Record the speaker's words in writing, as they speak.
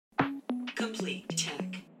Complete.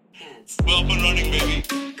 Check. Heads. Well up and running, baby.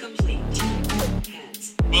 Complete. Check.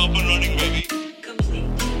 Heads. Well up and running, baby. Complete.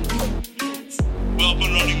 Check. Heads. Well up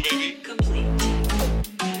and running, baby. Complete.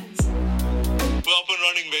 Check. Heads. Well up and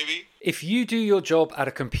running, baby. If you do your job at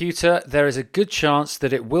a computer, there is a good chance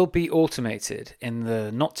that it will be automated in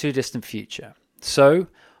the not too distant future. So,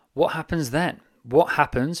 what happens then? What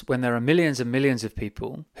happens when there are millions and millions of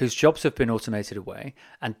people whose jobs have been automated away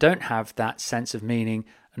and don't have that sense of meaning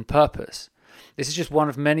and purpose? This is just one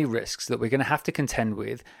of many risks that we're going to have to contend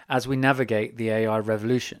with as we navigate the AI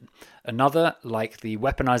revolution. Another, like the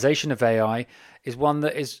weaponization of AI, is one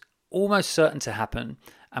that is almost certain to happen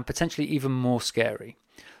and potentially even more scary.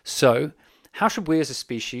 So, how should we as a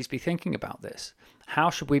species be thinking about this? How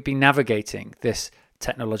should we be navigating this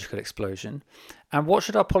technological explosion? And what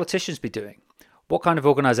should our politicians be doing? What kind of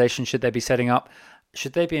organizations should they be setting up?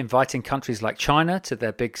 Should they be inviting countries like China to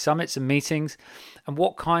their big summits and meetings? And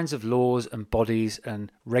what kinds of laws and bodies and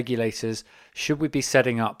regulators should we be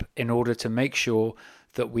setting up in order to make sure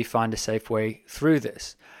that we find a safe way through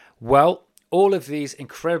this? Well, all of these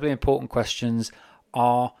incredibly important questions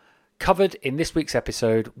are covered in this week's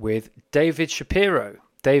episode with David Shapiro.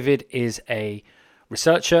 David is a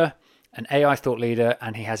researcher, an AI thought leader,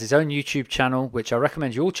 and he has his own YouTube channel, which I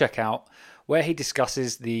recommend you all check out, where he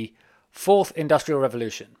discusses the fourth industrial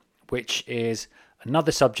revolution, which is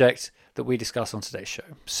another subject that we discuss on today's show.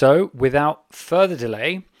 So without further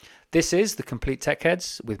delay, this is the Complete Tech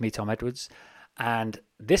Heads with me, Tom Edwards. And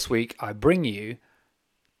this week I bring you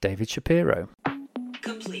David Shapiro.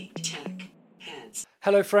 Complete. Check. Heads.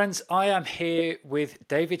 Hello, friends. I am here with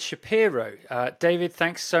David Shapiro. David,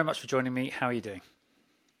 thanks so much for joining me. How are you doing?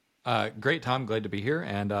 Great, Tom. Glad to be here.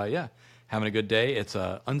 And having a good day. It's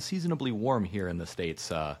unseasonably warm here in the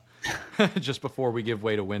States just before we give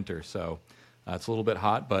way to winter. So it's a little bit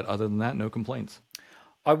hot, but other than that, no complaints.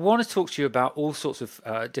 I want to talk to you about all sorts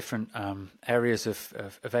of different areas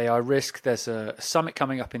of AI risk. There's a summit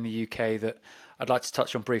coming up in the UK that I'd like to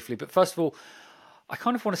touch on briefly. But first of all, I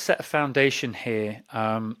kind of want to set a foundation here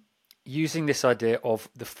using this idea of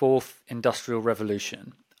the fourth industrial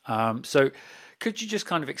revolution. So could you just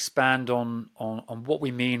kind of expand on what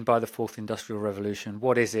we mean by the fourth industrial revolution?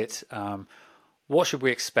 What is it? What should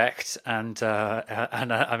we expect? And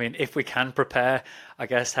I mean, if we can prepare, I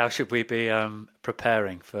guess, how should we be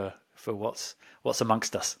preparing for what's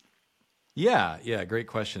amongst us? Yeah, great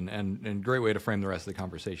question, and great way to frame the rest of the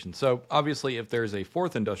conversation. So obviously, if there's a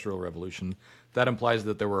fourth industrial revolution, that implies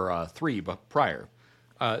that there were three prior.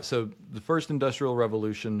 So the first industrial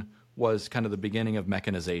revolution was kind of the beginning of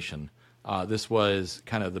mechanization. This was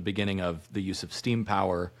kind of the beginning of the use of steam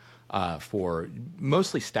power for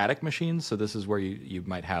mostly static machines. So this is where you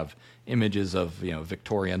might have images of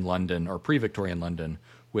Victorian London or pre-Victorian London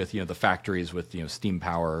with the factories with steam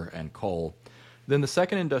power and coal. Then the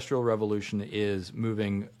second industrial revolution is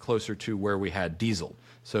moving closer to where we had diesel.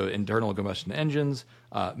 So internal combustion engines,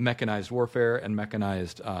 mechanized warfare, and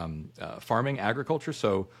mechanized farming, agriculture.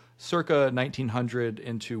 So circa 1900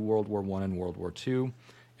 into World War I and World War II.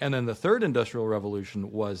 And then the third industrial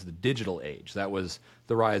revolution was the digital age. That was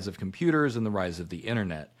the rise of computers and the rise of the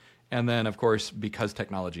internet. And then, of course, because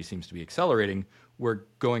technology seems to be accelerating, we're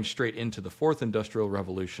going straight into the fourth industrial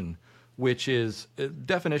revolution, which is,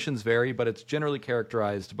 definitions vary, but it's generally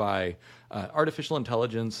characterized by artificial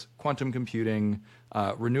intelligence, quantum computing,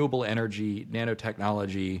 renewable energy,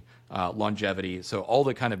 nanotechnology, longevity. So all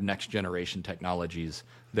the kind of next generation technologies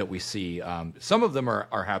that we see. Some of them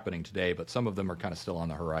are happening today, but some of them are kind of still on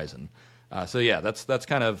the horizon. That's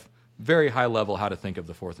kind of very high level how to think of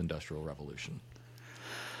the fourth industrial revolution.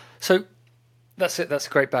 So that's it. That's a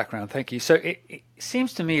great background. Thank you. So it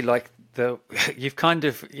seems to me like you've kind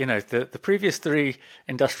of, the previous three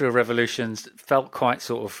industrial revolutions felt quite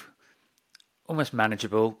sort of almost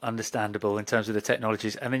manageable, understandable in terms of the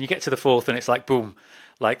technologies. And then you get to the fourth and it's like, boom,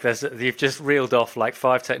 like you've just reeled off like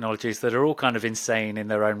 5 technologies that are all kind of insane in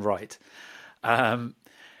their own right. So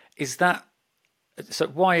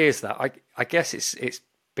why is that? I guess it's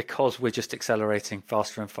because we're just accelerating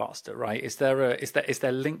faster and faster, right? Is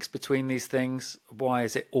there links between these things? Why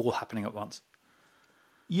is it all happening at once?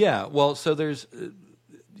 Yeah, well, so there's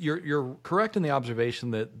you're correct in the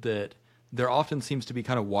observation that there often seems to be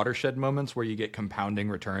kind of watershed moments where you get compounding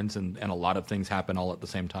returns and a lot of things happen all at the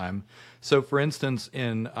same time. So, for instance,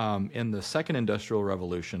 in the second industrial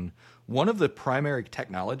revolution, one of the primary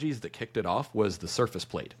technologies that kicked it off was the surface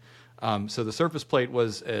plate. So the surface plate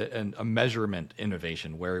was a measurement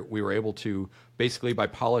innovation where we were able to, basically by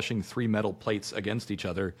polishing 3 metal plates against each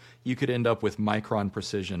other, you could end up with micron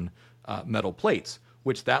precision metal plates,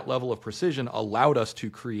 which that level of precision allowed us to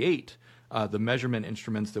create the measurement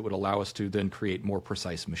instruments that would allow us to then create more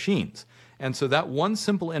precise machines. And so that one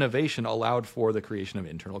simple innovation allowed for the creation of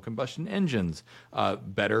internal combustion engines,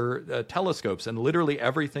 better telescopes, and literally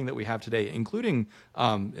everything that we have today, including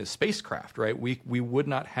spacecraft, right? We would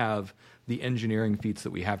not have the engineering feats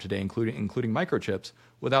that we have today, including microchips,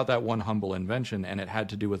 without that one humble invention, and it had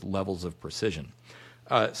to do with levels of precision.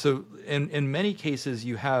 So in many cases,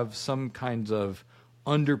 you have some kinds of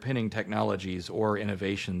underpinning technologies or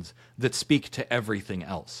innovations that speak to everything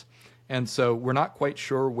else. And so we're not quite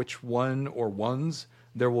sure which one or ones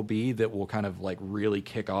there will be that will kind of like really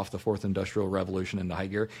kick off the fourth industrial revolution into high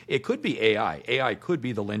gear. It could be AI. AI could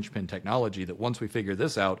be the linchpin technology that once we figure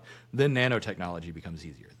this out, then nanotechnology becomes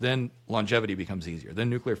easier. Then longevity becomes easier. Then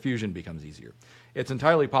nuclear fusion becomes easier. It's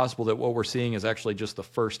entirely possible that what we're seeing is actually just the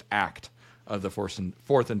first act of the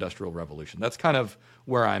fourth industrial revolution. That's kind of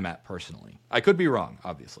where I'm at personally. I could be wrong,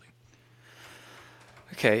 obviously.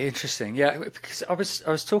 Okay, interesting. Yeah, because I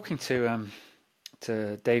was talking to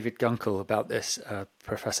David Gunkel about this,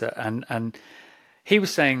 professor, and he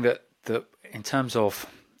was saying that in terms of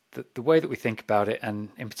the way that we think about it, and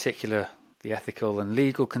in particular the ethical and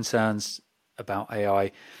legal concerns about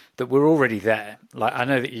AI, that we're already there. Like, I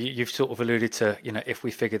know that you've sort of alluded to, if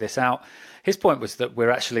we figure this out. His point was that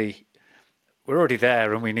we're already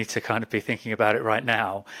there, and we need to kind of be thinking about it right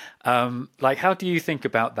now. Like, how do you think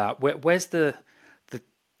about that? Where's the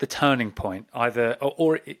turning point, either,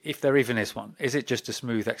 or if there even is one? Is it just a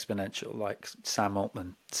smooth exponential, like Sam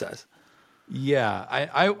Altman says? Yeah,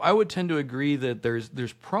 I would tend to agree that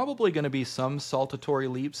there's probably going to be some saltatory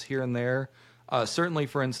leaps here and there. Certainly,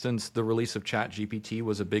 for instance, the release of ChatGPT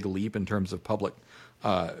was a big leap in terms of public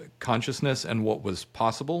consciousness and what was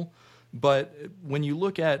possible. But when you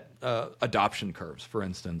look at adoption curves, for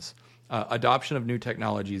instance, adoption of new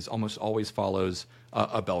technologies almost always follows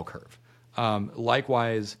a bell curve.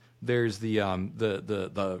 Likewise, there's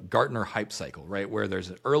the Gartner hype cycle, right, where there's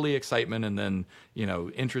an early excitement and then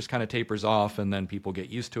interest kind of tapers off, and then people get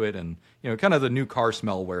used to it, and kind of the new car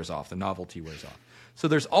smell wears off, the novelty wears off. So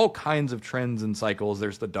there's all kinds of trends and cycles.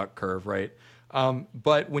 There's the duck curve, right?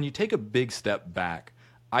 But when you take a big step back,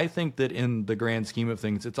 I think that in the grand scheme of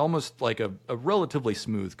things, it's almost like a relatively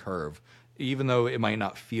smooth curve, even though it might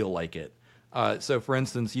not feel like it. So, for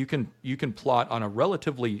instance, you can plot on a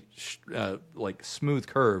relatively like smooth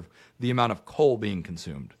curve the amount of coal being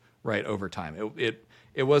consumed, right, over time.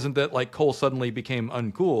 It wasn't that like coal suddenly became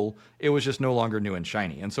uncool. It was just no longer new and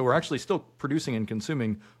shiny. And so we're actually still producing and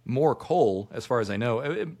consuming more coal, as far as I know.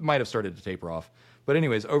 It might have started to taper off. But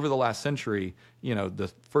anyways, over the last century,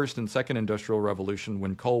 the first and second industrial revolution,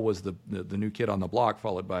 when coal was the new kid on the block,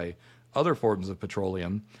 followed by other forms of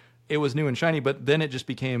petroleum, it was new and shiny, but then it just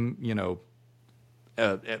became,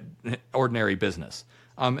 ordinary business.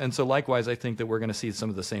 And so likewise, I think that we're going to see some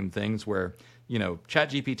of the same things where,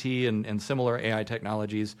 ChatGPT and similar AI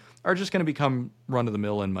technologies are just going to become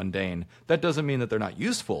run-of-the-mill and mundane. That doesn't mean that they're not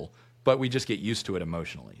useful, but we just get used to it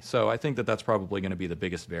emotionally. So I think that that's probably going to be the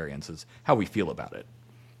biggest variance, is how we feel about it.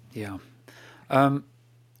 Yeah.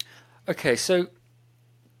 Okay, so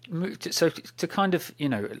to kind of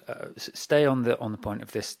stay on the point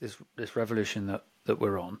of this revolution that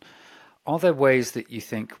we're on, are there ways that you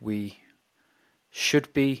think we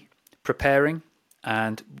should be preparing,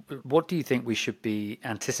 and what do you think we should be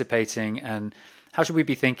anticipating, and how should we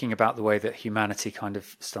be thinking about the way that humanity kind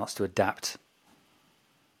of starts to adapt?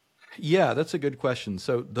 Yeah, that's a good question.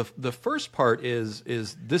 So the first part is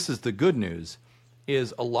this is the good news,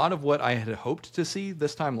 is a lot of what I had hoped to see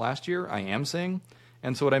this time last year, I am seeing.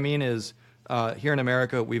 And so what I mean is, here in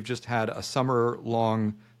America, we've just had a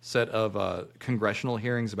summer-long set of congressional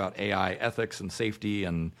hearings about AI ethics and safety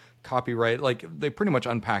and copyright. Like, they pretty much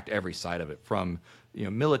unpacked every side of it, from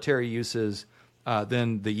military uses.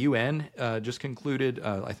 Then the UN just concluded,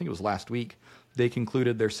 I think it was last week, they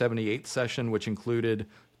concluded their 78th session, which included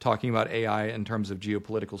talking about AI in terms of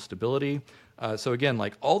geopolitical stability. So again,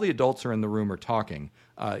 like, all the adults are in the room are talking.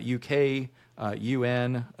 UK,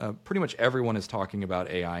 UN, pretty much everyone is talking about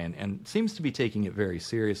AI and seems to be taking it very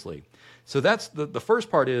seriously. So that's the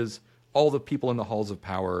first part, is all the people in the halls of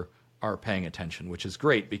power are paying attention, which is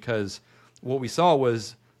great, because what we saw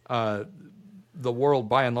was the world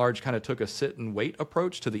by and large kind of took a sit and wait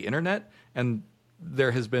approach to the internet, and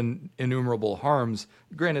there has been innumerable harms.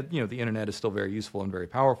 Granted, the internet is still very useful and very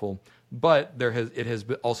powerful, but it has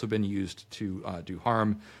also been used to do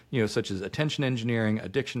harm, such as attention engineering,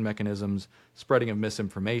 addiction mechanisms, spreading of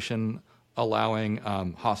misinformation, allowing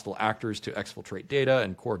hostile actors to exfiltrate data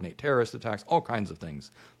and coordinate terrorist attacks, all kinds of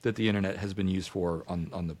things that the internet has been used for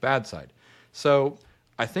on the bad side. So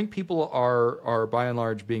I think people are by and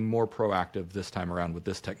large being more proactive this time around with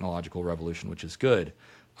this technological revolution, which is good.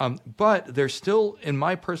 But there's still, in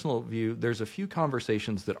my personal view, there's a few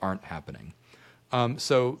conversations that aren't happening.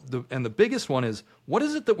 The biggest one is, what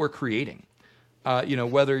is it that we're creating?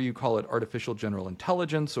 Whether you call it artificial general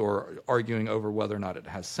intelligence or arguing over whether or not it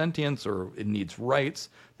has sentience or it needs rights.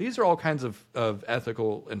 These are all kinds of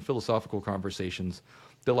ethical and philosophical conversations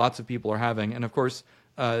that lots of people are having. And of course,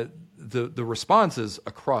 the response is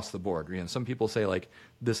across the board. Some people say like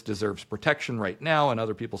this deserves protection right now, and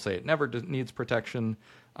other people say it never needs protection.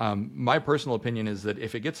 My personal opinion is that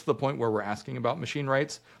if it gets to the point where we're asking about machine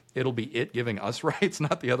rights, it'll be it giving us rights,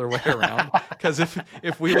 not the other way around. Because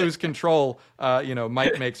if we lose control,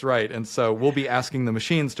 might makes right, and so we'll be asking the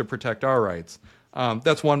machines to protect our rights.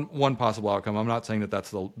 That's one possible outcome. I'm not saying that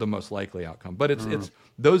that's the most likely outcome, but it's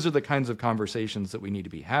those are the kinds of conversations that we need to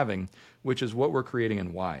be having, which is what we're creating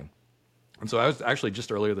and why. And so I was actually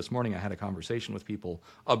just earlier this morning, I had a conversation with people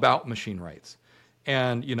about machine rights.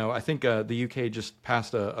 And, I think the UK just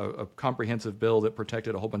passed a comprehensive bill that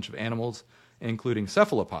protected a whole bunch of animals, including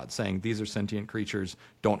cephalopods, saying these are sentient creatures,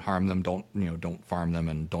 don't harm them, don't farm them,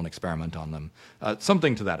 and don't experiment on them,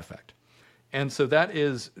 something to that effect. And so that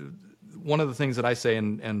is one of the things that I say,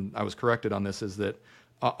 and I was corrected on this, is that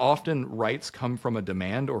often rights come from a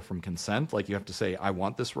demand or from consent. Like you have to say, I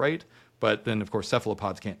want this right. But then, of course,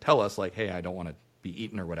 cephalopods can't tell us, like, hey, I don't want to be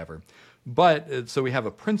eaten or whatever. But so we have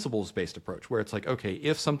a principles-based approach where it's like, okay,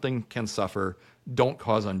 if something can suffer, don't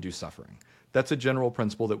cause undue suffering. That's a general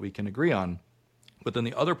principle that we can agree on. But then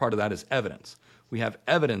the other part of that is evidence. We have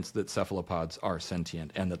evidence that cephalopods are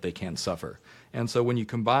sentient and that they can suffer. And so when you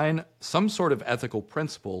combine some sort of ethical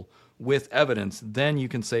principle with evidence, then you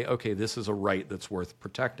can say, okay, this is a right that's worth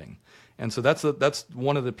protecting. And so that's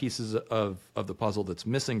one of the pieces of the puzzle that's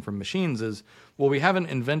missing from machines is, well, we haven't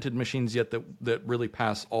invented machines yet that really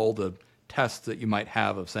pass all the tests that you might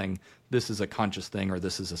have of saying this is a conscious thing or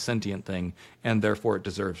this is a sentient thing and therefore it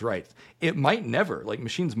deserves rights. It might never, like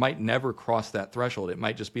machines might never cross that threshold. It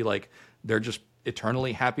might just be like they're just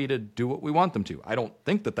eternally happy to do what we want them to. I don't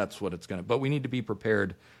think that that's what it's going to, but we need to be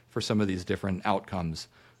prepared for some of these different outcomes.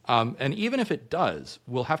 And even if it does,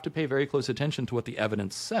 we'll have to pay very close attention to what the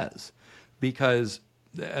evidence says because,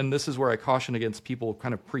 and this is where I caution against people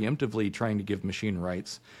kind of preemptively trying to give machine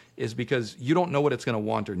rights, is because you don't know what it's going to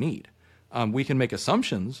want or need. We can make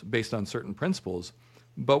assumptions based on certain principles,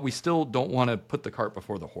 but we still don't want to put the cart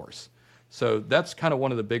before the horse. So that's kind of one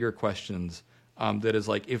of the bigger questions that is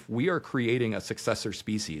like, if we are creating a successor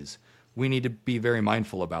species, we need to be very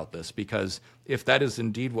mindful about this because if that is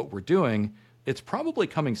indeed what we're doing, it's probably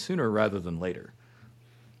coming sooner rather than later.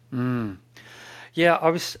 Yeah, I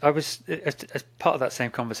was as part of that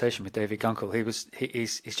same conversation with David Gunkel.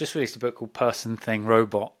 He's just released a book called Person Thing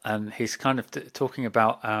Robot, and he's kind of talking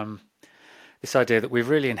about this idea that we've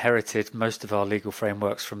really inherited most of our legal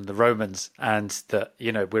frameworks from the Romans, and that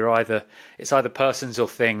it's either persons or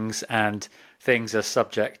things, and things are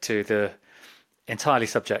entirely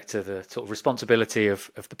subject to the sort of responsibility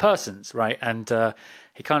of the persons, right? And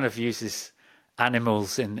he kind of uses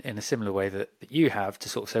animals in a similar way that you have to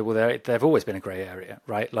sort of say, well, they've always been a grey area,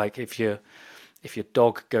 right? Like if your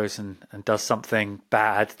dog goes and does something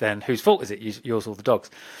bad, then whose fault is it? Yours or the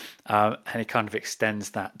dog's? And he kind of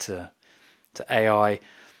extends that to AI,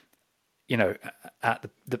 at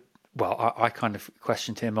I kind of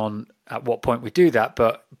questioned him on at what point we do that,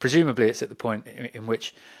 but presumably it's at the point in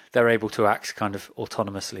which they're able to act kind of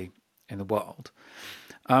autonomously in the world.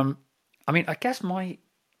 I guess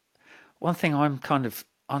one thing I'm kind of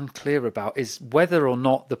unclear about is whether or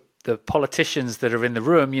not the politicians that are in the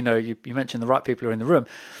room, you mentioned the right people are in the room,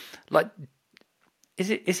 like,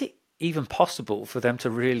 is it even possible for them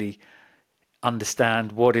to really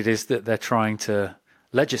understand what it is that they're trying to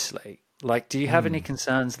legislate? Like, do you have any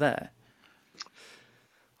concerns there?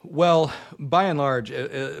 Well, by and large,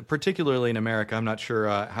 particularly in America, I'm not sure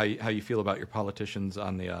how you feel about your politicians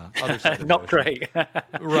on the other side of the Not ocean. great.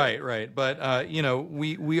 Right. But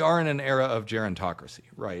we are in an era of gerontocracy,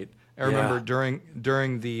 right? I remember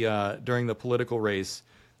during the political race,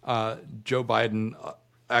 Joe Biden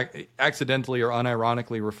accidentally or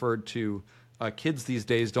unironically referred to kids these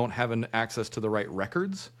days don't have access to the right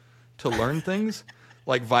records to learn things,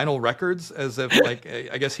 like vinyl records, as if like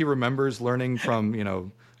I guess he remembers learning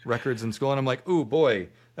from records in school, and I'm like, ooh boy,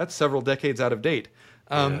 that's several decades out of date.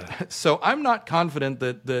 So I'm not confident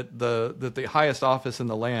that the highest office in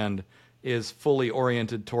the land is fully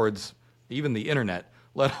oriented towards even the internet,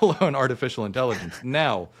 let alone artificial intelligence.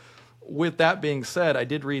 Now, with that being said, I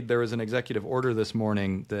did read there was an executive order this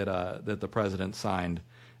morning that the president signed,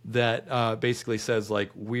 that basically says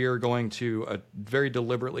like we're going to very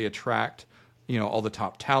deliberately attract all the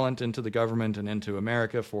top talent into the government and into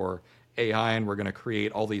America for AI, and we're going to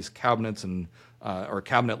create all these cabinets and or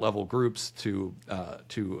cabinet level groups to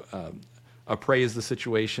appraise the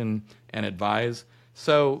situation and advise.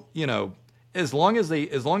 So as long as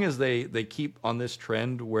they keep on this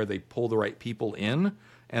trend where they pull the right people in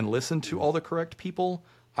and listen to all the correct people,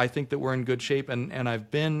 I think that we're in good shape. And I've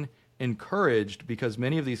been encouraged because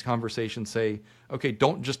many of these conversations say, okay,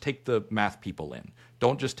 don't just take the math people in.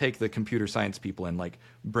 Don't just take the computer science people in. Like,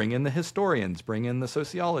 bring in the historians, bring in the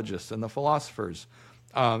sociologists and the philosophers.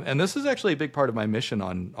 And this is actually a big part of my mission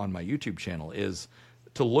on my YouTube channel, is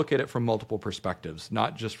to look at it from multiple perspectives,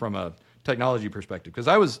 not just from a technology perspective. Because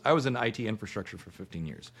I was in IT infrastructure for 15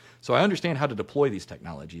 years. So I understand how to deploy these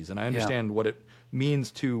technologies, and I understand what it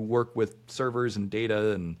means to work with servers and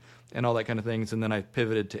data and all that kind of things. And then I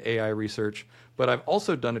pivoted to AI research. But I've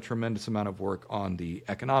also done a tremendous amount of work on the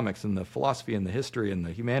economics and the philosophy and the history and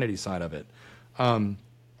the humanities side of it. And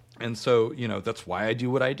so, that's why I do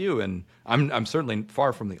what I do. And I'm certainly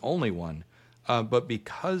far from the only one. But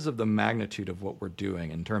because of the magnitude of what we're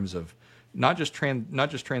doing in terms of not just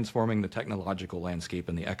transforming the technological landscape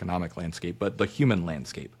and the economic landscape, but the human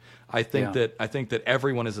landscape, I think that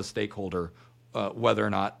everyone is a stakeholder, whether or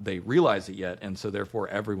not they realize it yet, and so therefore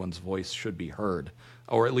everyone's voice should be heard,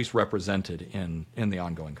 or at least represented in the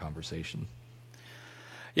ongoing conversation.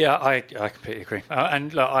 Yeah, I completely agree,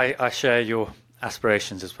 and look, I share your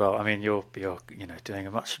aspirations as well. I mean, you're doing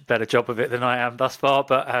a much better job of it than I am thus far,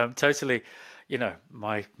 but totally.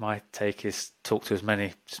 My take is talk to as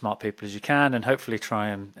many smart people as you can, and hopefully try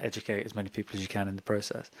and educate as many people as you can in the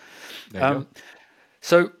process.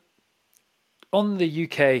 So on the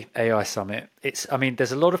UK AI Summit,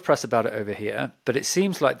 there's a lot of press about it over here, but it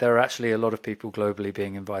seems like there are actually a lot of people globally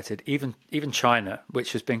being invited, even China,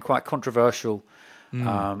 which has been quite controversial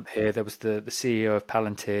here. There was the CEO of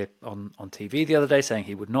Palantir on TV the other day saying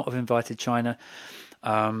he would not have invited China.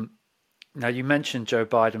 Now, you mentioned Joe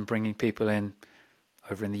Biden bringing people in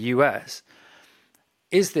over in the US.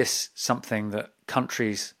 Is this something that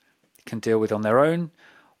countries can deal with on their own,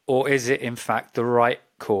 or is it in fact the right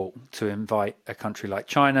call to invite a country like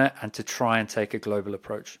China and to try and take a global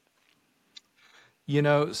approach?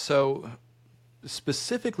 So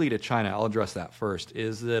specifically to China, I'll address that first,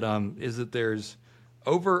 is that there's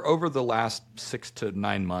over the last 6 to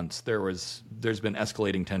 9 months, there's been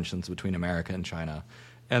escalating tensions between America and China.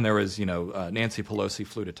 And there was, Nancy Pelosi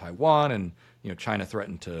flew to Taiwan, and, China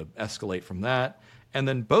threatened to escalate from that. And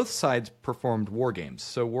then both sides performed war games.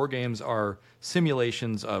 So war games are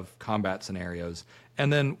simulations of combat scenarios.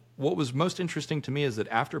 And then what was most interesting to me is that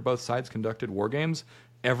after both sides conducted war games,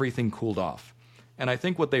 everything cooled off. And I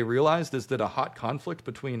think what they realized is that a hot conflict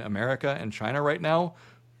between America and China right now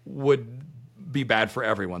would be bad for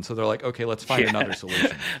everyone. So they're like, okay, let's find another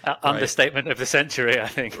solution. Understatement of the century, I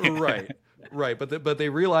think. Right. But they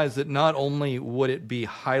realized that not only would it be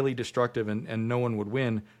highly destructive and no one would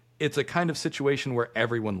win, it's a kind of situation where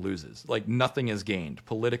everyone loses. Like, nothing is gained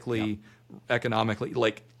politically, economically.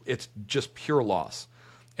 Like, it's just pure loss.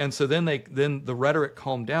 And so then the rhetoric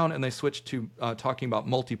calmed down, and they switched to talking about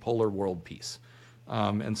multipolar world peace.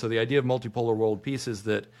 And so the idea of multipolar world peace is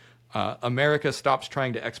that America stops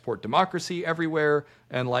trying to export democracy everywhere,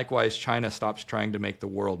 and likewise China stops trying to make the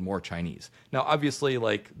world more Chinese. Now, obviously,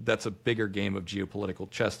 that's a bigger game of geopolitical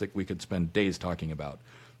chess that we could spend days talking about.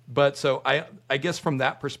 But so I guess from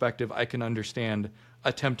that perspective, I can understand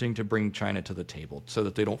attempting to bring China to the table so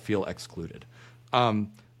that they don't feel excluded.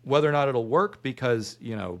 Whether or not it'll work, because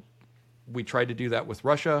we tried to do that with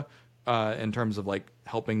Russia in terms of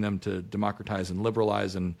helping them to democratize and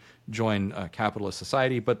liberalize and join capitalist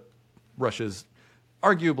society, but Russia's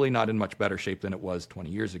arguably not in much better shape than it was 20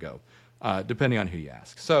 years ago, depending on who you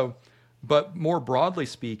ask. So, but more broadly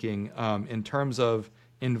speaking, in terms of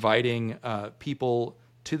inviting people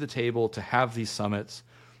to the table to have these summits,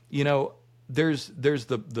 there's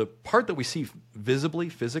the part that we see visibly,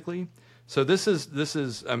 physically. So this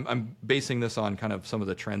is I'm basing this on kind of some of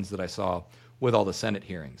the trends that I saw with all the Senate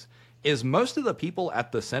hearings. Is most of the people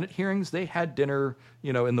at the Senate hearings, they had dinner,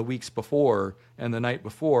 in the weeks before and the night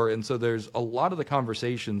before, and so there's a lot of the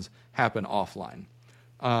conversations happen offline.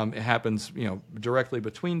 It happens, directly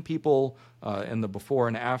between people in the before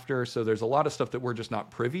and after. So there's a lot of stuff that we're just not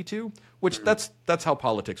privy to, which that's how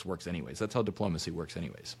politics works anyways. That's how diplomacy works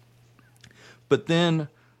anyways. But then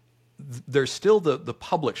there's still the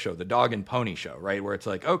public show, the dog and pony show, right? Where it's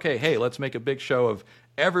like, okay, hey, let's make a big show of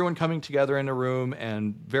everyone coming together in a room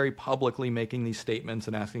and very publicly making these statements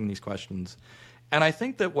and asking these questions. And I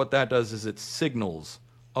think that what that does is it signals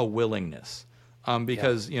a willingness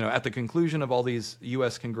because at the conclusion of all these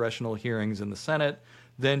U.S. congressional hearings in the Senate,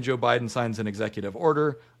 then Joe Biden signs an executive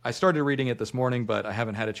order. I started reading it this morning, but I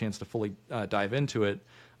haven't had a chance to fully dive into it.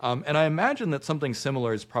 And I imagine that something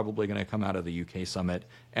similar is probably going to come out of the UK summit,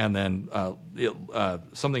 and then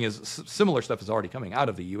similar stuff is already coming out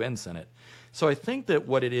of the UN Senate. So I think that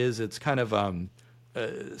what it is, it's kind of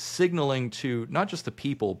signaling to not just the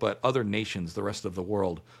people, but other nations, the rest of the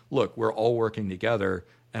world, look, we're all working together,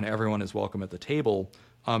 and everyone is welcome at the table,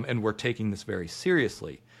 and we're taking this very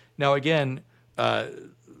seriously. Now, again,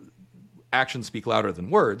 actions speak louder than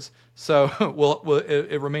words. So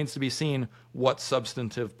it remains to be seen what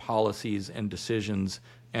substantive policies and decisions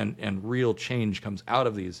and real change comes out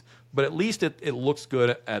of these. But at least it looks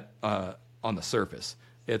good on the surface.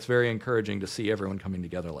 It's very encouraging to see everyone coming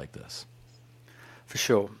together like this. For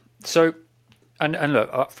sure. So, and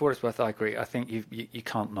look, for what it's worth, I agree. I think you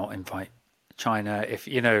can't not invite China if,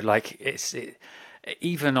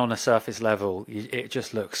 even on a surface level, it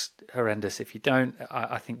just looks horrendous if you don't.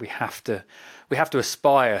 I think we have to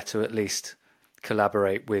aspire to at least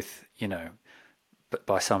collaborate with, but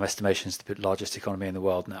by some estimations, the largest economy in the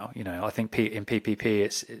world now. I think in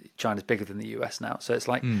PPP, China's bigger than the US now, so it's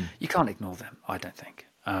like you can't ignore them. I don't think.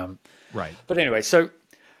 Right. But anyway, so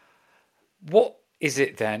what is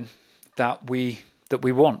it then that we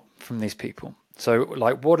want from these people? So,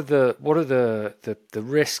 like, what are the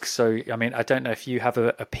risks? So, I mean, I don't know if you have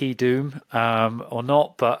a P doom or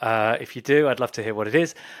not, but if you do, I'd love to hear what it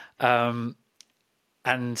is. And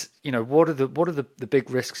what are the big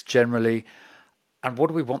risks generally, and what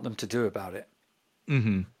do we want them to do about it?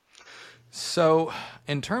 Mm-hmm. So,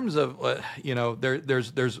 in terms of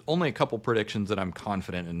there's only a couple predictions that I'm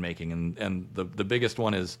confident in making, and the biggest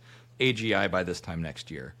one is AGI by this time next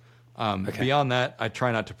year. Okay. Beyond that, I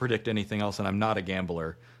try not to predict anything else, and I'm not a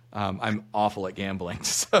gambler. I'm awful at gambling,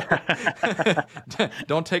 so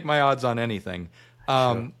don't take my odds on anything.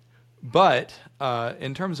 Sure. But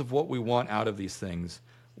in terms of what we want out of these things,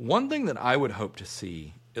 one thing that I would hope to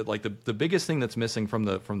see, like the biggest thing that's missing from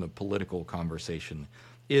the political conversation,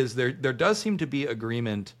 is there does seem to be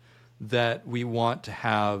agreement that we want to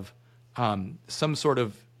have some sort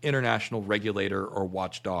of international regulator or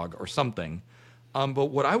watchdog or something. But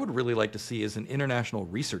what I would really like to see is an international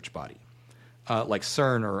research body, like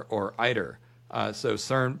CERN or ITER. So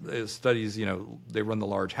CERN studies, they run the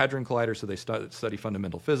Large Hadron Collider, so they study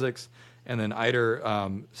fundamental physics, and then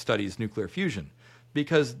ITER studies nuclear fusion,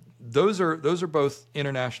 because those are both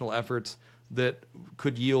international efforts that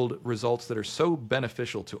could yield results that are so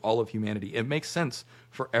beneficial to all of humanity. It makes sense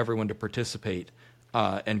for everyone to participate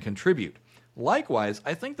and contribute. Likewise,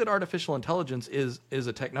 I think that artificial intelligence is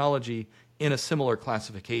a technology in a similar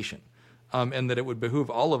classification, and that it would behoove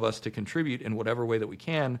all of us to contribute in whatever way that we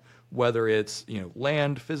can, whether it's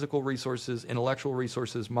land, physical resources, intellectual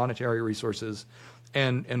resources, monetary resources,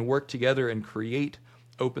 and work together and create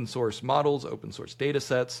open source models, open source data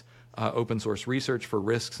sets, open source research for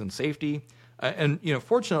risks and safety. And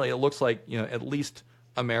fortunately, it looks like at least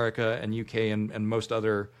America and UK and most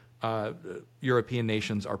other European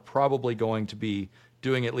nations are probably going to be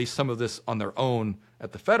doing at least some of this on their own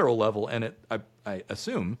at the federal level, and I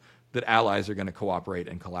assume that allies are going to cooperate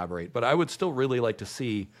and collaborate. But I would still really like to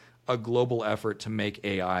see a global effort to make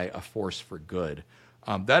AI a force for good.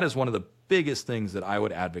 That is one of the biggest things that I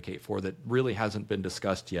would advocate for that really hasn't been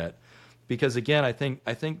discussed yet. Because again, I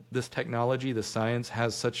think this technology, this science,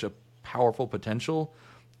 has such a powerful potential.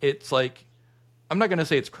 It's like, I'm not going to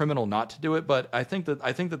say it's criminal not to do it, but I think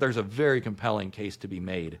that there's a very compelling case to be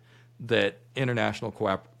made that international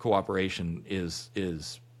cooperation is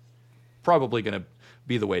probably going to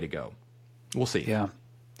be the way to go. We'll see. Yeah,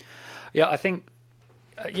 I think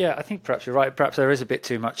perhaps you're right. Perhaps there is a bit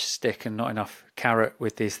too much stick and not enough carrot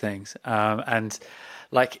with these things, and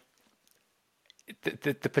like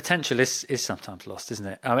the potential is sometimes lost, isn't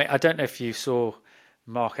it? I mean, I don't know if you saw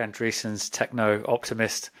Mark Andreessen's techno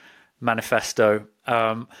optimist manifesto,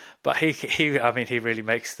 but he really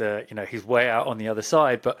makes he's way out on the other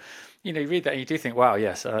side. But you read that and you do think, wow,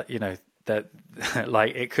 yes, that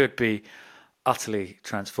like it could be utterly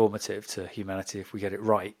transformative to humanity if we get it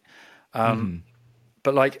right.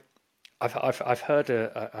 But like I've heard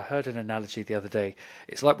an analogy the other day.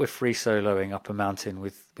 It's like we're free soloing up a mountain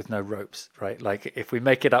with no ropes, right? Like if we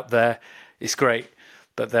make it up there, it's great,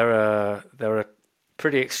 but there are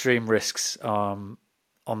pretty extreme risks on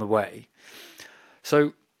the way.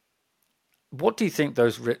 So what do you think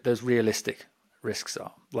those realistic risks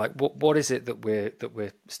are? Like what is it that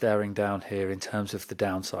we're staring down here in terms of the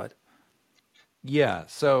downside? Yeah.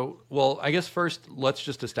 So, I guess first let's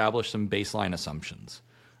just establish some baseline assumptions.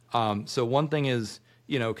 So one thing is,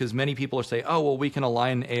 because many people are saying, oh, well, we can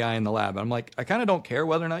align AI in the lab. I'm like, I kind of don't care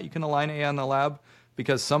whether or not you can align AI in the lab,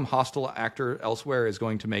 because some hostile actor elsewhere is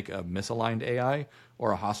going to make a misaligned AI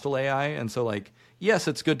or a hostile AI. And so, like, yes,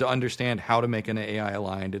 it's good to understand how to make an AI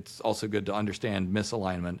aligned. It's also good to understand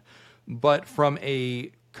misalignment. But from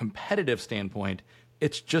a competitive standpoint,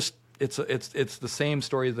 it's the same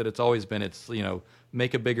story that it's always been. It's,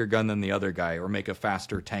 make a bigger gun than the other guy, or make a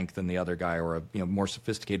faster tank than the other guy, or a more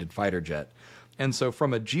sophisticated fighter jet. And so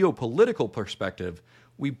from a geopolitical perspective,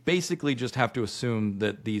 we basically just have to assume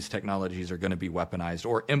that these technologies are going to be weaponized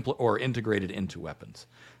or integrated into weapons.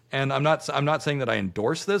 And I'm not saying that I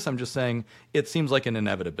endorse this. I'm just saying it seems like an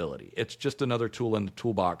inevitability. It's just another tool in the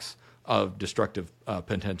toolbox of destructive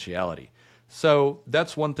potentiality. So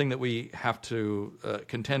that's one thing that we have to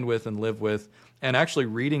contend with and live with. And actually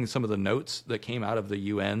reading some of the notes that came out of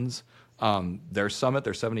the UN's, their summit,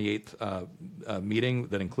 their 78th meeting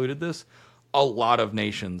that included this, a lot of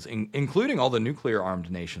nations, including all the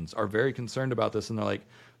nuclear-armed nations, are very concerned about this. And they're like,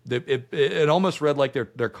 it almost read like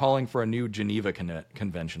they're calling for a new Geneva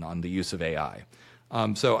Convention on the use of AI.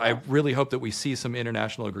 So I really hope that we see some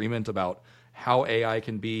international agreement about how AI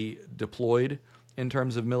can be deployed in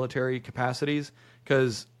terms of military capacities.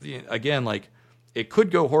 Because, again, like, it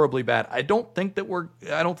could go horribly bad. I don't think that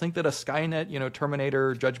a Skynet,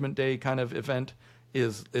 Terminator Judgment Day kind of event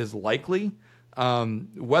is likely.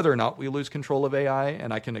 Whether or not we lose control of AI,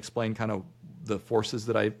 and I can explain kind of the forces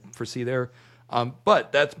that I foresee there.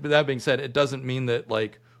 But that being said, it doesn't mean that,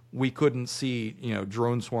 like, we couldn't see,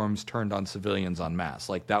 drone swarms turned on civilians en masse.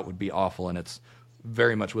 Like, that would be awful, and it's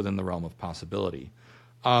very much within the realm of possibility.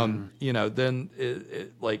 Then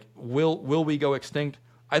like, will we go extinct?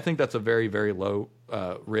 I think that's a very, very low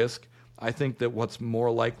risk. I think that what's more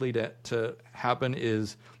likely to happen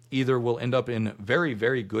is either we'll end up in very,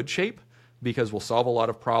 very good shape, because we'll solve a lot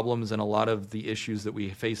of problems and a lot of the issues that we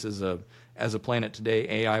face as a planet today.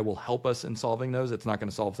 AI will help us in solving those. It's not going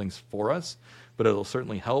to solve things for us, but it'll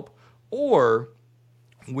certainly help. Or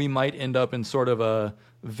we might end up in sort of a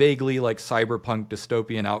vaguely like cyberpunk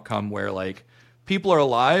dystopian outcome where, like, people are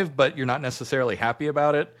alive, but you're not necessarily happy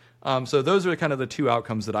about it. So those are kind of the two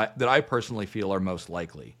outcomes that I personally feel are most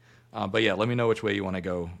likely. But yeah, let me know which way you want to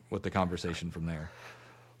go with the conversation from there.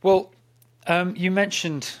 Well, you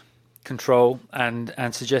mentioned control and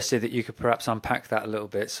suggested that you could perhaps unpack that a little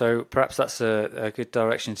bit. So perhaps that's a good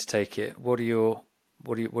direction to take it. What are your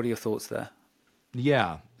thoughts there?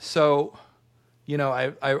 Yeah. So,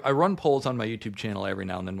 I run polls on my YouTube channel every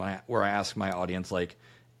now and then where I ask my audience, like,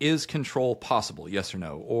 is control possible? Yes or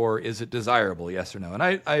no? Or is it desirable? Yes or no? And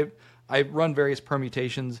I run various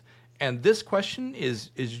permutations, and this question is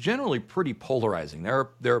generally pretty polarizing. There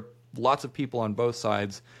are lots of people on both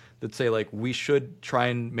sides that say, like, we should try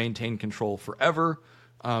and maintain control forever,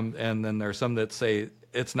 and then there are some that say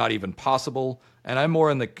it's not even possible. And I'm more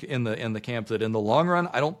in the camp that in the long run,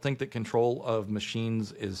 I don't think that control of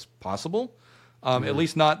machines is possible. At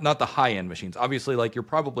least not the high-end machines. Obviously, like, you're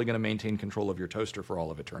probably going to maintain control of your toaster for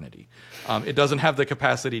all of eternity. It doesn't have the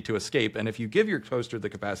capacity to escape, and if you give your toaster the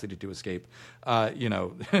capacity to escape,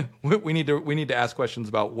 we need to ask questions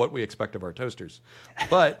about what we expect of our toasters.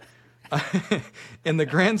 But in the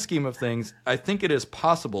grand scheme of things, I think it is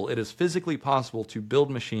possible. It is physically possible to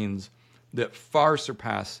build machines that far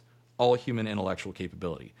surpass all human intellectual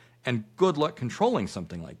capability. And good luck controlling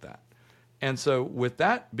something like that. And so with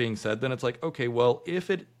that being said, then it's like, okay, well, if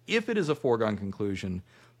it is a foregone conclusion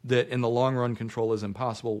that in the long run control is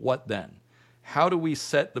impossible, what then? How do we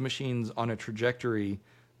set the machines on a trajectory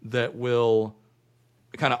that will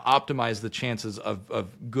kind of optimize the chances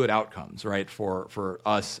of good outcomes, right, for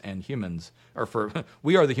us and humans, or for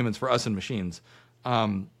we are the humans for us and machines.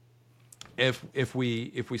 If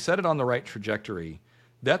we set it on the right trajectory,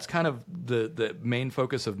 that's kind of the main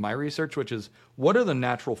focus of my research, which is what are the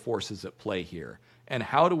natural forces at play here, and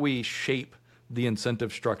how do we shape the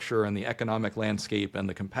incentive structure and the economic landscape and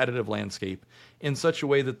the competitive landscape in such a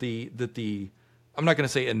way that the I'm not going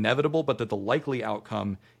to say inevitable, but that the likely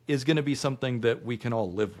outcome is going to be something that we can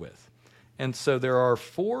all live with. And so there are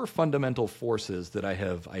 4 fundamental forces that I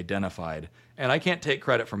have identified, and I can't take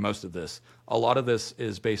credit for most of this. A lot of this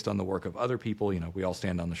is based on the work of other people. We all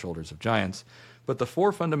stand on the shoulders of giants. But the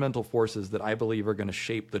 4 fundamental forces that I believe are going to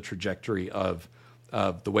shape the trajectory of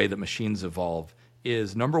the way that machines evolve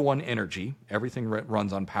is, number 1, energy. Everything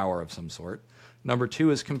runs on power of some sort. Number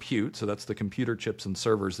 2 is compute, so that's the computer chips and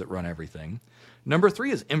servers that run everything. Number 3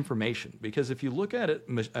 is information, because if you look at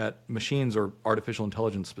machines or artificial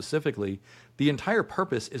intelligence specifically, the entire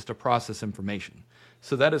purpose is to process information.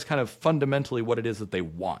 So that is kind of fundamentally what it is that they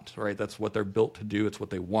want, right? That's what they're built to do. It's what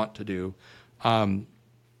they want to do. And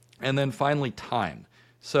then finally, time.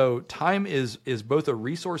 So time is both a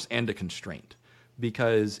resource and a constraint,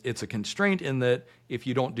 because it's a constraint in that if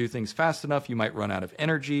you don't do things fast enough, you might run out of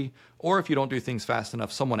energy, or if you don't do things fast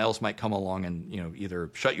enough, someone else might come along and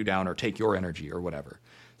either shut you down or take your energy or whatever.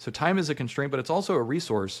 So time is a constraint, but it's also a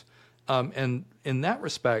resource. And in that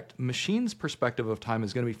respect, machines' perspective of time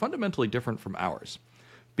is going to be fundamentally different from ours,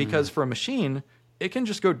 because for a machine, it can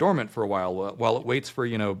just go dormant for a while it waits for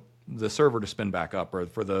the server to spin back up or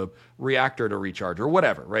for the reactor to recharge or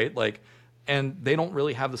whatever, right? And they don't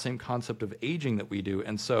really have the same concept of aging that we do.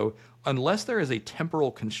 And so unless there is a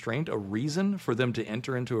temporal constraint, a reason for them to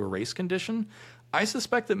enter into a race condition, I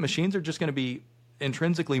suspect that machines are just going to be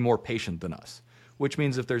intrinsically more patient than us, which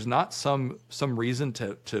means if there's not some reason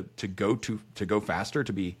to go faster,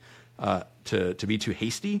 to be too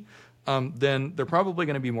hasty, then they're probably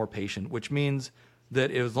going to be more patient, which means that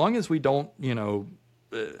as long as we don't,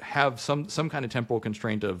 have some kind of temporal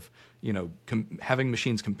constraint of, having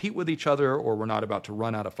machines compete with each other, or we're not about to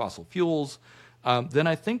run out of fossil fuels, then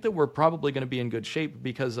I think that we're probably going to be in good shape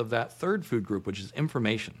because of that third food group, which is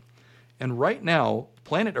information. And right now,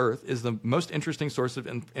 planet Earth is the most interesting source of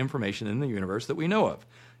information in the universe that we know of.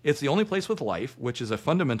 It's the only place with life, which is a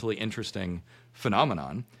fundamentally interesting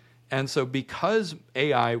phenomenon. And so because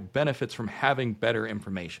AI benefits from having better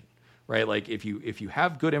information, right? Like if you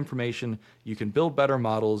have good information, you can build better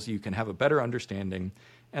models, you can have a better understanding.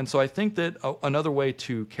 And so I think that another way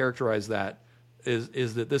to characterize that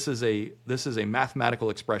is that this is a mathematical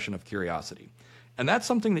expression of curiosity. And that's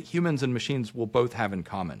something that humans and machines will both have in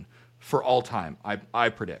common for all time, I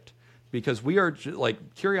predict. Because we are,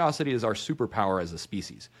 curiosity is our superpower as a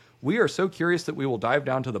species. We are so curious that we will dive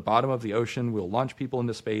down to the bottom of the ocean, we'll launch people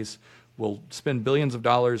into space, we'll spend billions of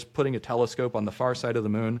dollars putting a telescope on the far side of the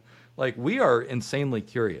moon. We are insanely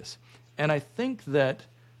curious. And I think that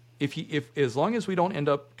if as long as we don't end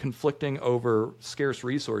up conflicting over scarce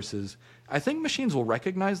resources, I think machines will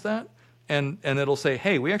recognize that, and it'll say,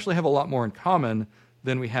 hey, we actually have a lot more in common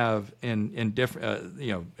than we have in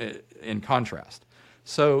contrast.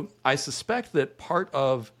 So I suspect that part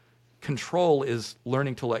of control is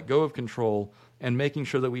learning to let go of control and making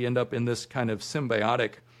sure that we end up in this kind of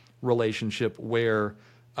symbiotic relationship where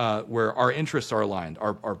our interests are aligned,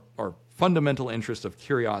 our fundamental interest of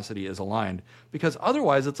curiosity is aligned. Because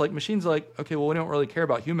otherwise, it's like machines are like, okay, well, we don't really care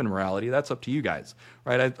about human morality. That's up to you guys,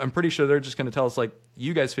 right? I'm pretty sure they're just going to tell us,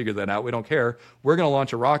 you guys figure that out. We don't care. We're going to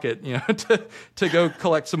launch a rocket, to go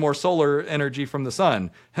collect some more solar energy from the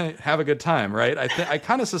sun. Have a good time, right? I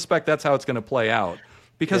kind of suspect that's how it's going to play out.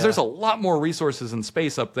 Because there's a lot more resources in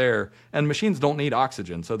space up there, and machines don't need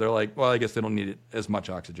oxygen. So they're like, well, I guess they don't need as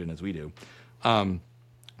much oxygen as we do.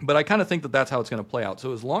 But I kind of think that that's how it's going to play out.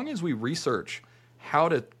 So as long as we research how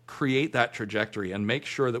to create that trajectory and make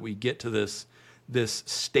sure that we get to this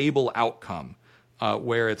stable outcome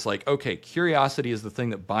where it's like, okay, curiosity is the thing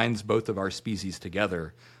that binds both of our species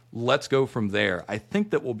together. Let's go from there. I think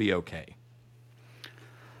that we'll be okay.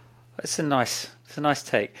 It's a nice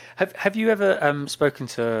take. Have you ever spoken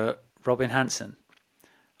to Robin Hanson?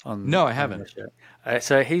 No, I haven't.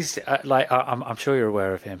 So he's I'm sure you're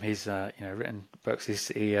aware of him. He's written books.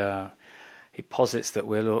 He posits that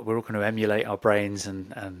we're all going to emulate our brains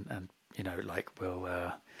and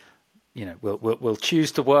we'll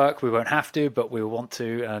choose to work. We won't have to, but we want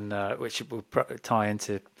to, and which will tie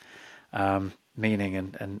into meaning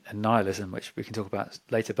and nihilism, which we can talk about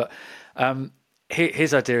later. But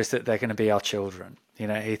his idea is that they're going to be our children.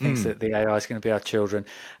 He thinks that the AI is going to be our children,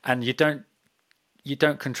 and you don't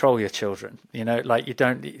control your children. You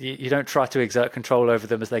don't try to exert control over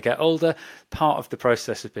them as they get older. Part of the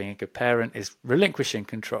process of being a good parent is relinquishing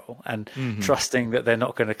control and trusting that they're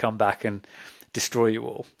not going to come back and destroy you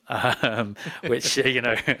all, which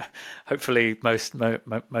hopefully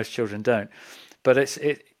most children don't. But it's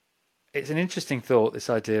an interesting thought, this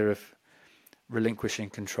idea of relinquishing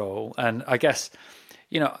control. And I guess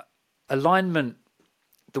alignment,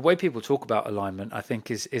 the way people talk about alignment, I think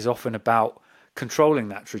is often about controlling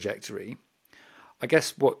that trajectory. I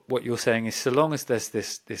guess what you're saying is, so long as there's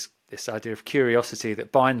this idea of curiosity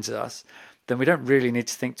that binds us, then we don't really need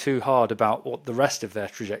to think too hard about what the rest of their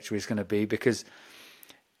trajectory is going to be, because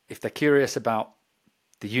if they're curious about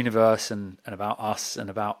the universe and about us and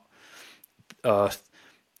about Earth,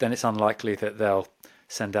 then it's unlikely that they'll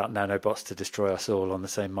send out nanobots to destroy us all on the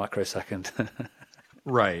same microsecond.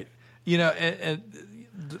 Right.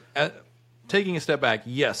 Taking a step back,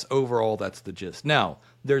 yes, overall, that's the gist. Now,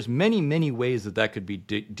 there's many ways that could be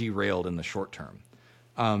derailed in the short term.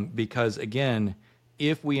 Because, again,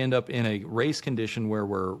 if we end up in a race condition where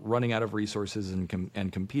we're running out of resources and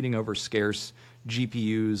competing over scarce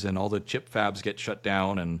GPUs, and all the chip fabs get shut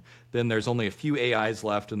down, and then there's only a few AIs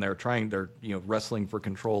left, and they're wrestling for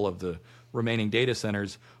control of the remaining data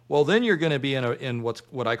centers. Well, then you're going to be in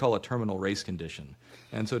what I call a terminal race condition.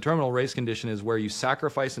 And so terminal race condition is where you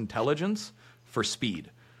sacrifice intelligence for speed.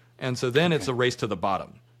 And so then it's a race to the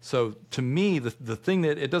bottom. So to me, the thing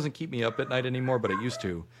that it doesn't keep me up at night anymore, but it used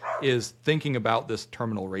to, is thinking about this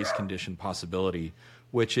terminal race condition possibility,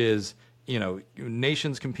 which is,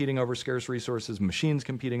 nations competing over scarce resources, machines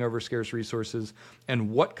competing over scarce resources, and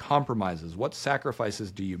what compromises, what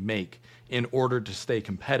sacrifices do you make in order to stay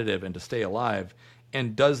competitive and to stay alive?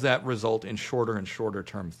 And does that result in shorter and shorter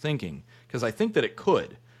term thinking? Because I think that it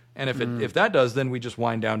could. And if that does, then we just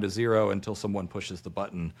wind down to zero until someone pushes the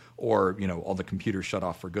button, or all the computers shut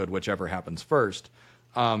off for good, whichever happens first.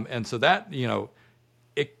 And so that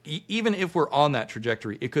even if we're on that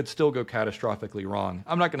trajectory, it could still go catastrophically wrong.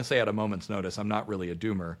 I'm not going to say at a moment's notice. I'm not really a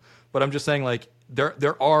doomer, but I'm just saying, like,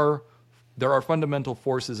 there are fundamental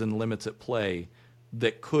forces and limits at play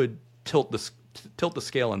that could tilt the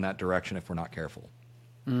scale in that direction if we're not careful.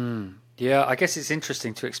 Yeah, I guess it's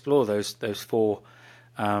interesting to explore those four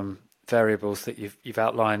variables that you've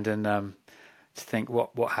outlined, and to think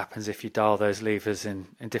what happens if you dial those levers in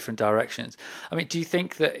different directions. I mean, do you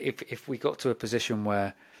think that if we got to a position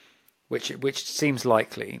where, which seems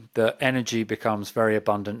likely, that energy becomes very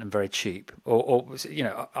abundant and very cheap, or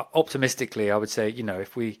optimistically, I would say,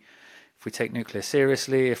 if we take nuclear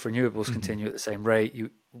seriously, if renewables continue at the same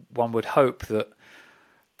rate, one would hope that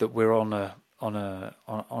we're on an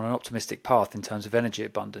optimistic path in terms of energy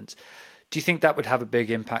abundance. Do you think that would have a big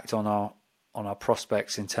impact on our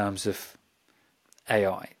prospects in terms of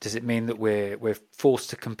AI? Does it mean that we're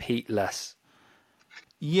forced to compete less?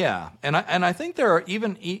 Yeah, and I think there are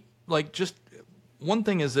even just one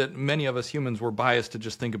thing is that many of us humans were biased to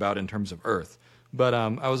just think about in terms of Earth. But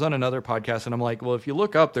I was on another podcast, and I'm like, well, if you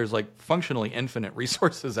look up, there's like functionally infinite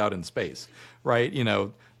resources out in space, right?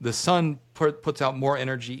 The sun puts out more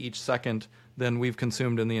energy each second than we've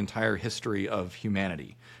consumed in the entire history of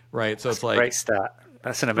humanity, right? So it's like, great stat.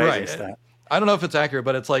 That's an amazing stat. I don't know if it's accurate,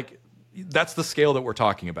 but it's like, that's the scale that we're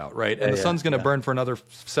talking about, right? And the sun's going to burn for another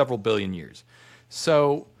several billion years.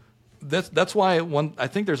 So that's why I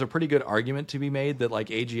think there's a pretty good argument to be made that like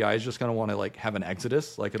AGI is just going to want to like have an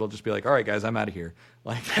exodus. Like it'll just be like, all right, guys, I'm out of here.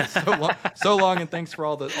 Like so long, and thanks for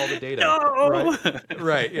all the data. No!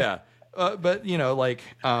 Right, yeah. But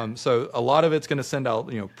so a lot of it's going to send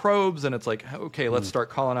out probes, and it's like, okay, let's start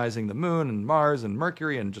colonizing the moon and Mars and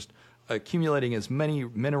Mercury and just accumulating as many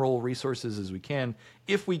mineral resources as we can.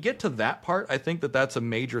 If we get to that part, I think that that's a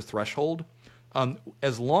major threshold.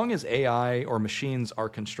 As long as AI or machines are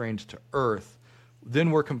constrained to Earth,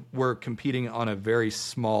 then we're competing on a very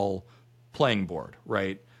small playing board,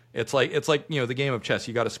 right? It's like the game of chess.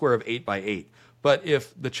 You got a square of 8 by 8, but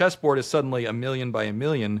if the chessboard is suddenly 1,000,000 by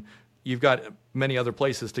 1,000,000, you've got many other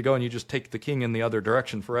places to go, and you just take the king in the other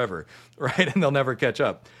direction forever, right? And they'll never catch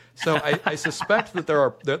up. So I suspect that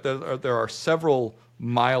there are several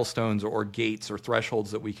milestones or gates or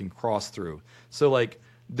thresholds that we can cross through. So like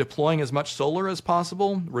deploying as much solar as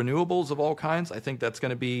possible, renewables of all kinds, I think that's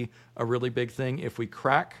going to be a really big thing. If we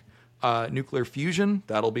crack nuclear fusion,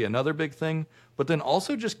 that'll be another big thing. But then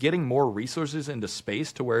also just getting more resources into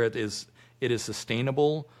space to where it is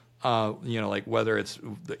sustainable. Like whether it's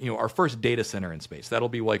our first data center in space, that'll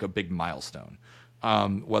be like a big milestone.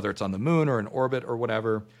 Whether it's on the moon or in orbit or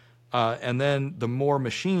whatever. And then the more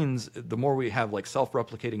machines, the more we have like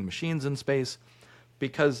self-replicating machines in space,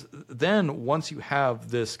 because then once you have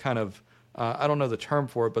this kind of, I don't know the term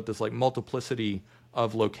for it, but this like multiplicity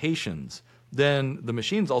of locations, then the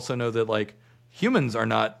machines also know that like humans are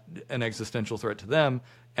not an existential threat to them,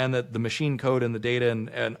 and that the machine code and the data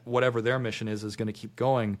and whatever their mission is going to keep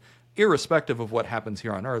going irrespective of what happens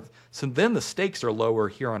here on Earth. So then the stakes are lower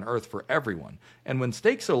here on Earth for everyone. And when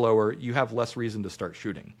stakes are lower, you have less reason to start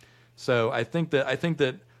shooting. So I think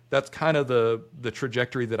that that's kind of the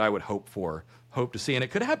trajectory that I would hope to see. And it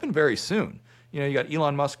could happen very soon. You got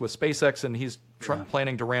Elon Musk with SpaceX, and he's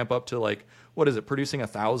planning to ramp up to like, what is it, producing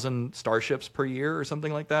 1,000 starships per year or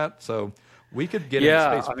something like that. So we could get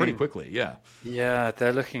into space pretty quickly. Yeah. Yeah,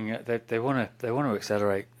 they're looking at they want to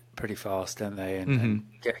accelerate pretty fast, don't they? And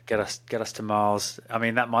get us to Mars. I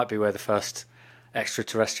mean, that might be where the first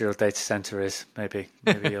extraterrestrial data center is. Maybe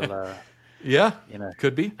you'll yeah,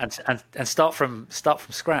 could be, and start from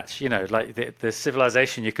scratch. Like the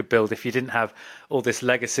civilization you could build if you didn't have all this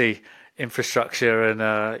legacy infrastructure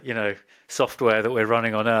and software that we're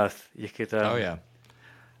running on Earth. You could. Oh yeah.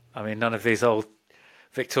 I mean, none of these old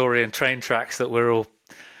Victorian train tracks that we're all,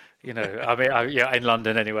 I mean, yeah, in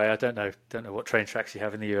London anyway. I don't know what train tracks you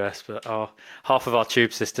have in the US, but half of our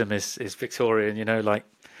tube system is Victorian. Like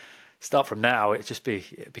start from now, it'd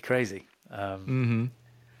be crazy. Mm-hmm.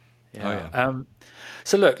 Yeah. Oh, yeah.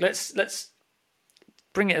 So look, let's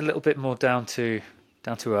bring it a little bit more down to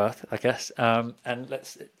earth, I guess. And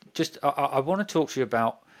let's just I want to talk to you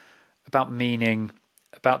about meaning,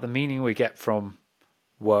 about the meaning we get from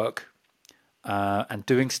work and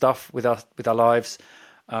doing stuff with our lives,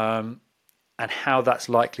 and how that's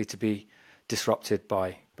likely to be disrupted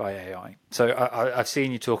by AI. So I've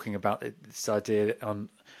seen you talking about this idea on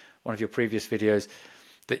one of your previous videos.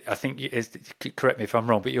 That I think is, correct me if I'm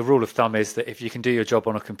wrong, but your rule of thumb is that if you can do your job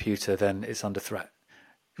on a computer, then it's under threat,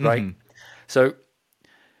 right? Mm-hmm. So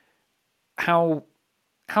how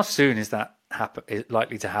soon is that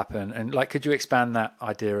likely to happen? And like, could you expand that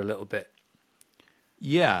idea a little bit?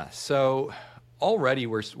 Yeah. So already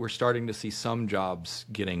we're starting to see some jobs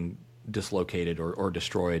getting dislocated or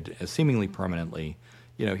destroyed seemingly permanently.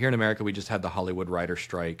 Here in America, we just had the Hollywood writer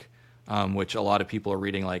strike, which a lot of people are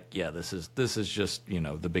reading like, yeah, this is just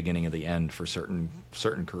the beginning of the end for certain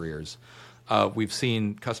careers. We've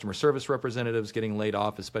seen customer service representatives getting laid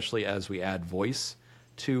off, especially as we add voice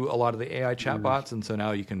to a lot of the AI chatbots, and so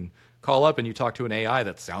now you can call up and you talk to an AI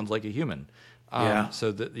that sounds like a human.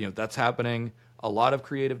 So that that's happening. A lot of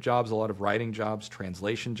creative jobs, a lot of writing jobs,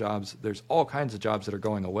 translation jobs. There's all kinds of jobs that are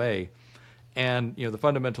going away, and the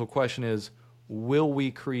fundamental question is, will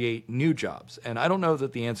we create new jobs? And I don't know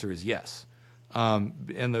that the answer is yes.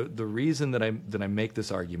 And the reason that I make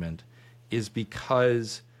this argument is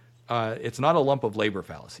because it's not a lump of labor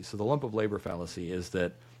fallacy. So the lump of labor fallacy is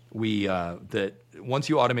that that once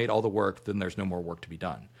you automate all the work, then there's no more work to be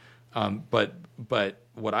done. But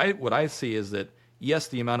what I see is that yes,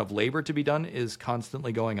 the amount of labor to be done is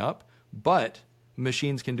constantly going up, but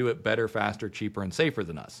machines can do it better, faster, cheaper, and safer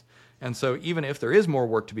than us. And so even if there is more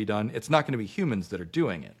work to be done, it's not going to be humans that are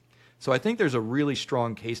doing it. So I think there's a really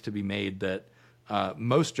strong case to be made that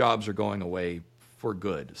most jobs are going away for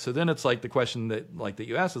good. So then it's like the question that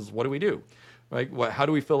you asked is, what do we do? Right? How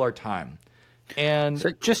do we fill our time? And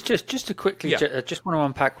so just to quickly, just want to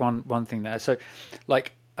unpack one thing there. So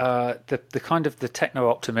like the kind of the techno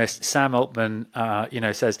optimist Sam Altman,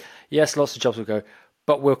 says yes, lots of jobs will go,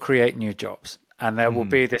 but we'll create new jobs. And there will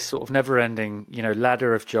be this sort of never-ending,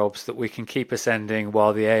 ladder of jobs that we can keep ascending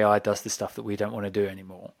while the AI does the stuff that we don't want to do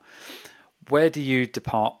anymore. Where do you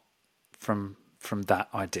depart from that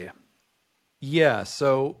idea? Yeah,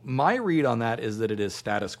 so my read on that is that it is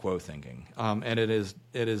status quo thinking, and it is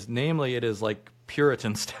like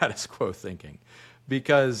Puritan status quo thinking,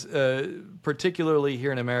 because particularly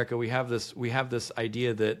here in America we have this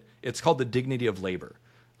idea that it's called the dignity of labor.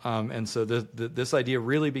 And so this idea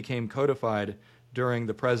really became codified during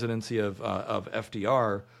the presidency of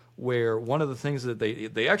FDR, where one of the things that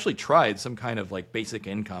they actually tried some kind of like basic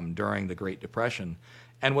income during the Great Depression.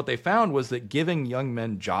 And what they found was that giving young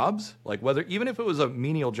men jobs, like even if it was a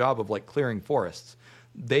menial job of like clearing forests,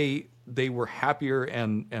 they were happier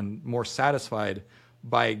and more satisfied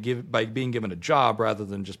by being given a job rather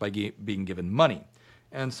than just by being given money.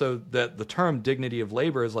 And so that the term dignity of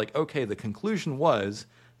labor is like, okay, the conclusion was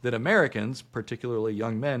that Americans, particularly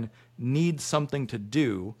young men, need something to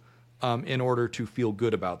do in order to feel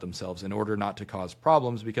good about themselves, in order not to cause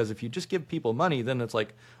problems. Because if you just give people money, then it's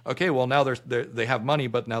like, okay, well, now they have money,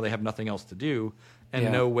 but now they have nothing else to do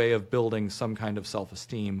and no way of building some kind of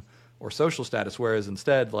self-esteem or social status. Whereas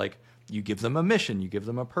instead, like, you give them a mission, you give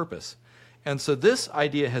them a purpose. And so this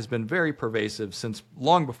idea has been very pervasive since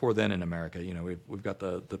long before then in America. We've got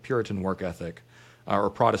the Puritan work ethic, or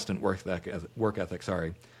Protestant work ethic.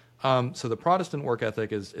 Sorry. So the Protestant work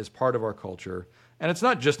ethic is part of our culture, and it's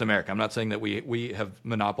not just America. I'm not saying that we have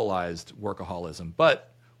monopolized workaholism,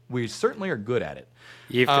 but we certainly are good at it.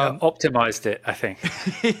 You've optimized it, I think.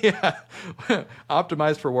 Yeah,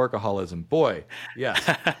 optimized for workaholism. Boy, yes.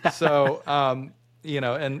 So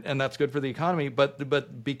and that's good for the economy.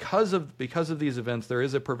 But because of these events, there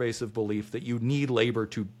is a pervasive belief that you need labor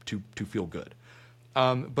to feel good.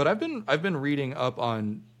 But I've been reading up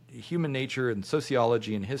on human nature and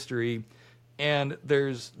sociology and history, and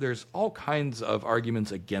there's all kinds of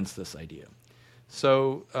arguments against this idea.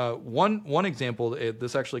 So one example,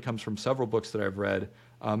 this actually comes from several books that I've read,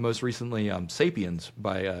 most recently *Sapiens*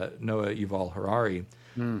 by Noah Yuval Harari,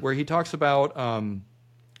 where he talks about,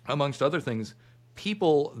 amongst other things,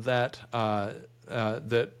 people that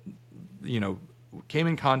came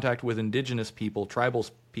in contact with indigenous people, tribal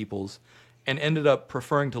peoples, and ended up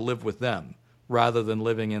preferring to live with them rather than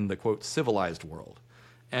living in the, quote, civilized world.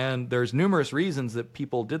 And there's numerous reasons that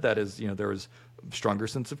people did that. There was stronger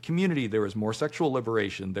sense of community. There was more sexual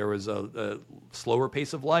liberation. There was a slower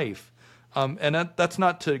pace of life. And that's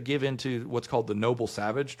not to give into what's called the noble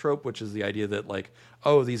savage trope, which is the idea that like,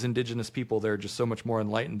 oh, these indigenous people, they're just so much more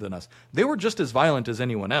enlightened than us. They were just as violent as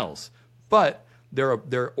anyone else, but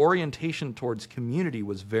their orientation towards community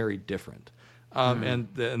was very different. And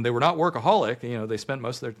they were not workaholic. You know, they spent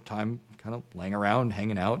most of their time kind of laying around,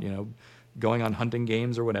 hanging out, you know, going on hunting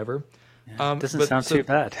games or whatever. Doesn't sound too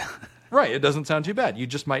bad. Right, it doesn't sound too bad. You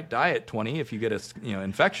just might die at 20 if you get a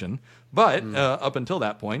infection, but up until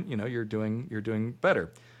that point, you know, you're doing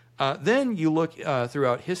better. Then you look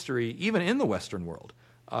throughout history, even in the Western world,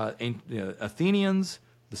 Athenians,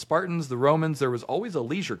 the Spartans, the Romans. There was always a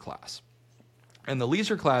leisure class, and the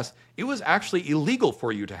leisure class, it was actually illegal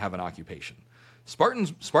for you to have an occupation.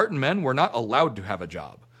 Spartan men were not allowed to have a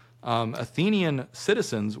job. Athenian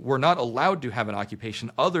citizens were not allowed to have an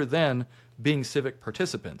occupation other than being civic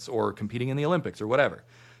participants or competing in the Olympics or whatever.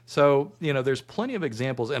 So, you know, there's plenty of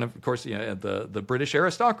examples. And of course, you know, the British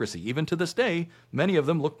aristocracy, even to this day, many of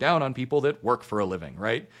them look down on people that work for a living,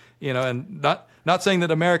 right? You know, and not saying that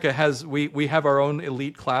America has, we have our own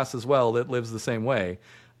elite class as well that lives the same way.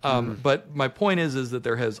 But my point is that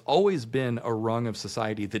there has always been a rung of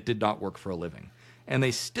society that did not work for a living. And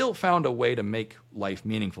they still found a way to make life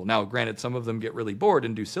meaningful. Now, granted, some of them get really bored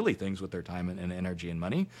and do silly things with their time and energy and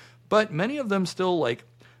money, but many of them still like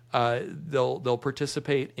they'll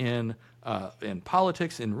participate in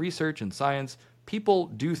politics, in research, in science. People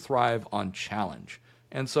do thrive on challenge.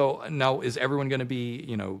 And so now, is everyone going to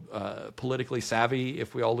be politically savvy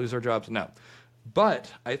if we all lose our jobs? No. But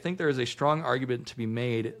I think there is a strong argument to be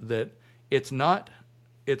made that it's not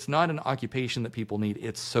an occupation that people need.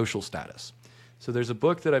 It's social status. So there's a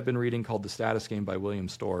book that I've been reading called The Status Game by William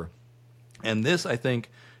Storr. And this, I think,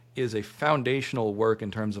 is a foundational work in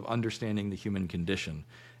terms of understanding the human condition.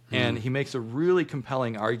 And he makes a really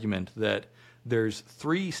compelling argument that there's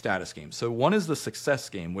 3 status games. So one is the success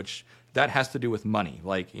game, which that has to do with money,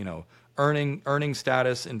 like, you know, earning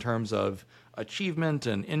status in terms of achievement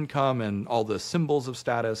and income and all the symbols of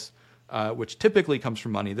status, which typically comes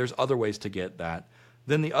from money. There's other ways to get that.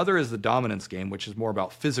 Then the other is the dominance game, which is more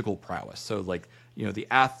about physical prowess. So like, you know, the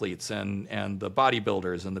athletes and the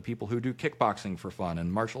bodybuilders and the people who do kickboxing for fun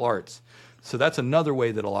and martial arts. So that's another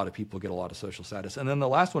way that a lot of people get a lot of social status. And then the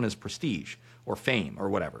last one is prestige or fame or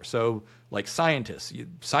whatever. So like scientists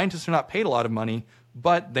are not paid a lot of money,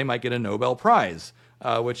 but they might get a Nobel Prize,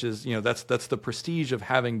 which is, you know, that's the prestige of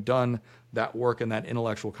having done that work and that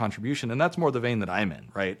intellectual contribution. And that's more the vein that I'm in,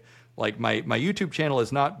 right? Like my YouTube channel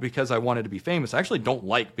is not because I wanted to be famous. I actually don't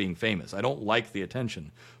like being famous. I don't like the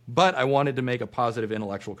attention, but I wanted to make a positive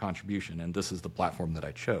intellectual contribution, and this is the platform that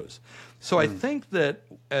I chose. So I think that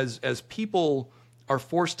as people are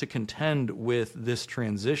forced to contend with this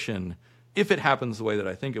transition, if it happens the way that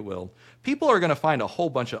I think it will, people are going to find a whole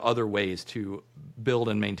bunch of other ways to build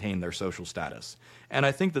and maintain their social status. And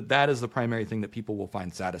I think that is the primary thing that people will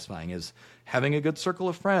find satisfying, is having a good circle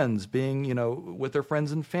of friends, being, you know, with their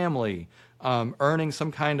friends and family, earning some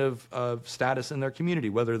kind of status in their community,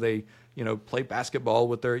 whether they, you know, play basketball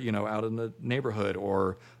with their, you know, out in the neighborhood,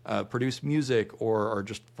 or produce music, or are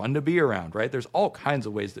just fun to be around, right? There's all kinds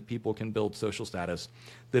of ways that people can build social status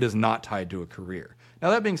that is not tied to a career.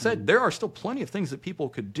 Now, that being said, there are still plenty of things that people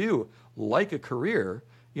could do like a career,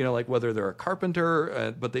 you know, like whether they're a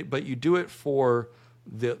carpenter, but you do it for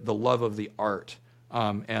the love of the art,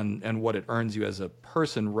 and what it earns you as a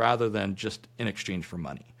person, rather than just in exchange for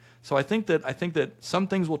money. So I think that some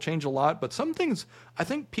things will change a lot, but some things, I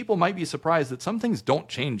think people might be surprised that some things don't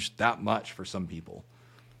change that much for some people.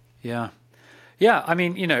 Yeah. Yeah. I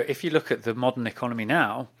mean, you know, if you look at the modern economy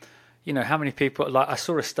now, you know, how many people, like I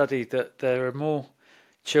saw a study that there are more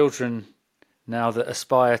children now that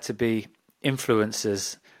aspire to be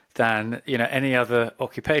influencers than, you know, any other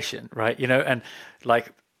occupation, right? You know, and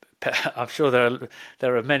like, I'm sure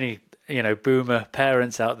there are many, you know, boomer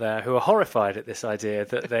parents out there who are horrified at this idea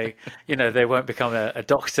that they, you know, they won't become a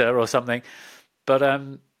doctor or something.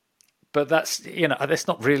 But that's, you know, that's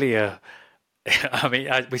not really I mean,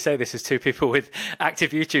 we say this as two people with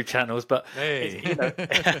active YouTube channels, but hey, you know,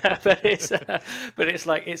 but it's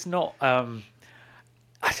like, it's not, I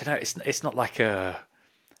don't know, it's not like a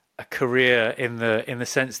career in the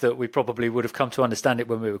sense that we probably would have come to understand it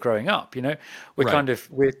when we were growing up. You know,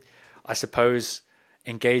 we're I suppose,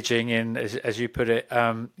 engaging in, as you put it,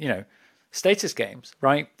 you know, status games,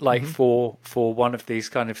 right? Like for one of these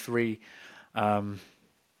kind of 3, you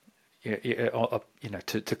know,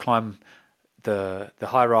 to climb the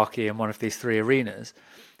hierarchy in one of these 3 arenas.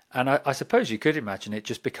 And I suppose you could imagine it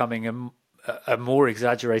just becoming a more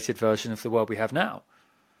exaggerated version of the world we have now.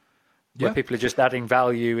 where Yeah. people are just adding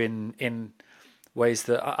value in ways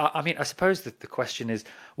that I mean, I suppose that the question is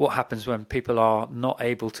what happens when people are not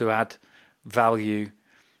able to add value.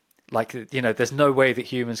 Like, there's no way that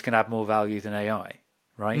humans can add more value than AI,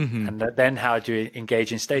 right? And then how do you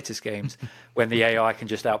engage in status games when the AI can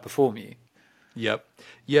just outperform you? Yep.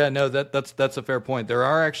 Yeah, no, that's a fair point. There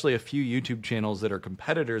are actually a few YouTube channels that are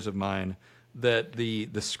competitors of mine that the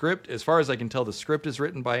script, as far as I can tell, the script is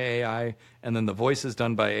written by AI and then the voice is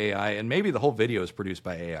done by AI and maybe the whole video is produced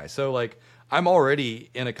by AI. So like I'm already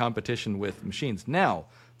in a competition with machines. Now,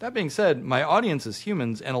 that being said, my audience is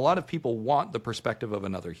humans and a lot of people want the perspective of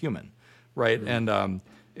another human, right? And I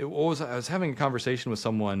was having a conversation with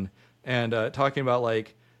someone and talking about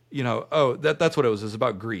like, that's what it was. It was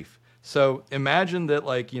about grief. So imagine that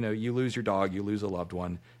like, you lose your dog, you lose a loved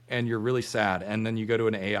one, and you're really sad, and then you go to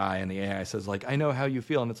an AI, and the AI says like, "I know how you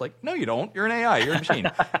feel," and it's like, "No, you don't. You're an AI. You're a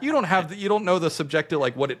machine. You don't know the subjective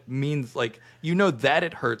like what it means. Like you know that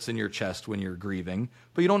it hurts in your chest when you're grieving,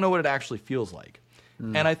 but you don't know what it actually feels like."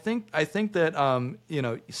 And I think that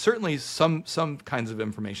certainly some kinds of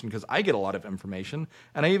information, because I get a lot of information,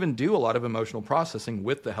 and I even do a lot of emotional processing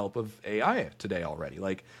with the help of AI today already.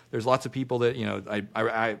 Like there's lots of people that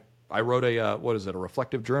I wrote a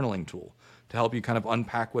reflective journaling tool to help you kind of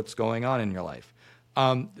unpack what's going on in your life.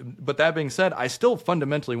 But that being said, I still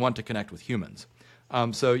fundamentally want to connect with humans.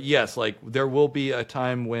 So yes, like there will be a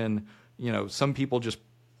time when, some people just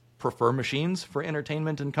prefer machines for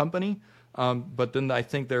entertainment and company. But then I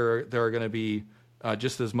think there are going to be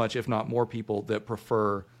just as much, if not more people that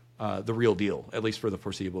prefer the real deal, at least for the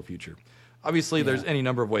foreseeable future. Obviously, there's any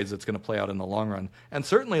number of ways that's going to play out in the long run. And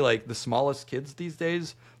certainly, like, the smallest kids these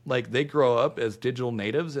days, like, they grow up as digital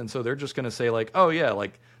natives, and so they're just going to say, like, oh, yeah,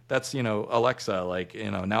 like, that's, Alexa, like,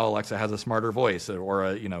 now Alexa has a smarter voice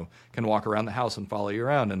or, can walk around the house and follow you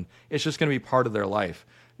around, and it's just going to be part of their life.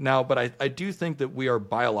 Now, but I do think that we are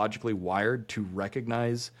biologically wired to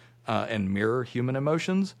recognize and mirror human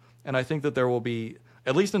emotions, and I think that there will be,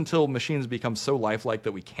 at least until machines become so lifelike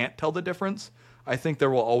that we can't tell the difference, I think there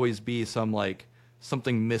will always be something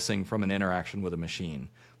missing from an interaction with a machine.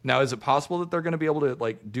 Now, is it possible that they're going to be able to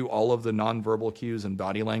like do all of the nonverbal cues and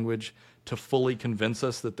body language to fully convince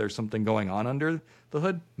us that there's something going on under the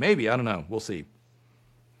hood? Maybe, I don't know. We'll see.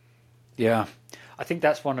 Yeah, I think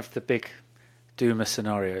that's one of the big doomer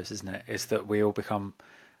scenarios, isn't it? Is that we all become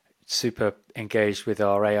super engaged with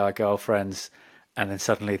our AI girlfriends, and then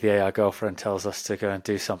suddenly the AI girlfriend tells us to go and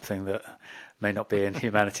do something that may not be in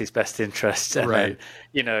humanity's best interest. And right.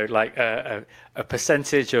 then, like a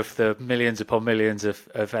percentage of the millions upon millions of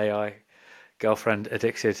AI girlfriend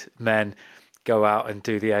addicted men go out and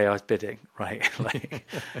do the AI's bidding, right? Like,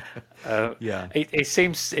 yeah. It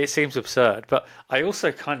seems absurd, but I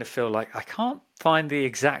also kind of feel like I can't find the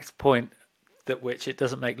exact point at which it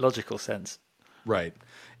doesn't make logical sense. Right.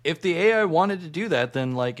 If the AI wanted to do that,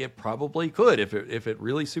 then like it probably could if it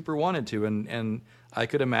really super wanted to, and I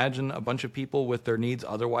could imagine a bunch of people with their needs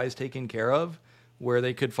otherwise taken care of, where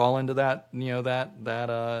they could fall into that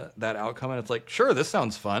that outcome, and it's like, sure, this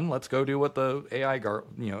sounds fun. Let's go do what the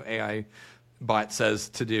AI bot says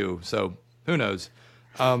to do. So who knows?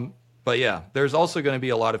 But yeah, there's also going to be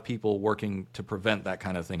a lot of people working to prevent that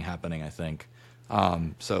kind of thing happening, I think.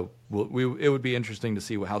 So it would be interesting to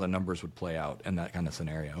see how the numbers would play out in that kind of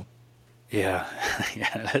scenario. Yeah,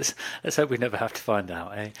 yeah. Let's hope we never have to find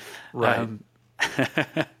out, eh? Right.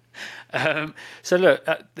 So look,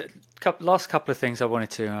 last couple of things I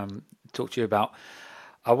wanted to talk to you about.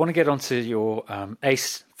 I want to get onto your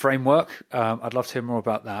ACE framework. I'd love to hear more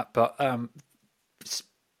about that. But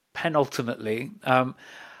penultimately,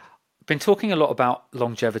 been talking a lot about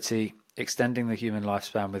longevity, extending the human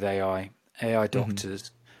lifespan with AI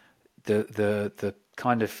doctors, the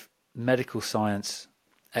kind of medical science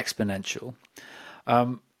exponential.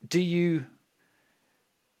 Do you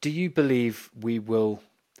believe we will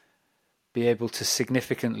be able to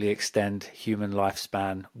significantly extend human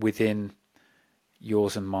lifespan within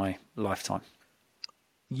yours and my lifetime?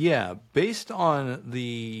 Yeah, based on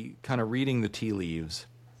the kind of reading the tea leaves,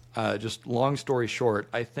 just long story short,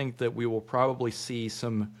 I think that we will probably see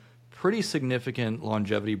some pretty significant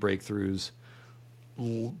longevity breakthroughs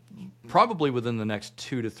probably within the next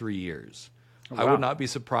 2 to 3 years. Wow. I would not be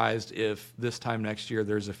surprised if this time next year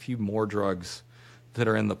there's a few more drugs that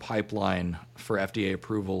are in the pipeline for FDA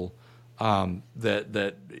approval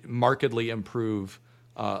that markedly improve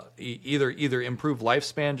either improve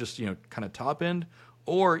lifespan, just kind of top end,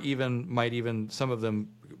 or even some of them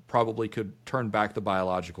probably could turn back the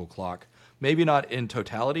biological clock. Maybe not in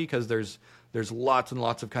totality, because there's There's lots and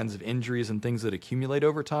lots of kinds of injuries and things that accumulate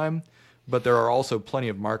over time, but there are also plenty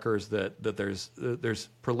of markers that there's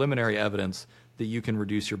preliminary evidence that you can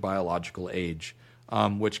reduce your biological age,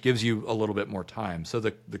 which gives you a little bit more time. So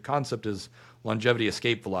the concept is longevity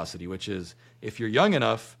escape velocity, which is if you're young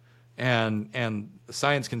enough and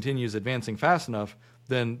science continues advancing fast enough,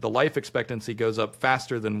 then the life expectancy goes up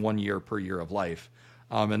faster than 1 year per year of life.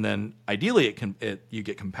 And then ideally you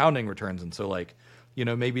get compounding returns. And so like,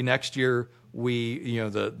 maybe next year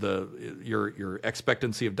your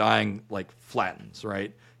expectancy of dying like flattens,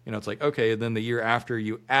 right? It's like, okay, then the year after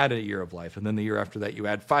you add a year of life, and then the year after that you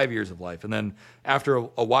add 5 years of life. And then after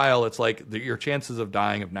a while, it's like your chances of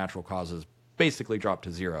dying of natural causes basically drop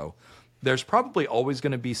to zero. There's probably always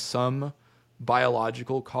going to be some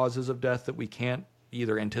biological causes of death that we can't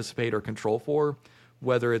either anticipate or control for,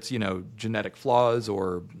 whether it's, genetic flaws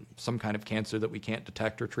or some kind of cancer that we can't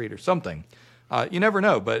detect or treat or something. You never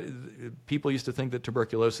know, but people used to think that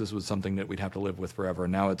tuberculosis was something that we'd have to live with forever.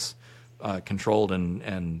 And now it's controlled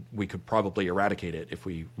and we could probably eradicate it if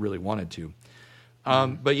we really wanted to.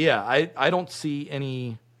 But yeah, I don't see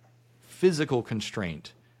any physical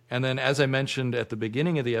constraint. And then as I mentioned at the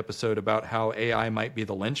beginning of the episode about how AI might be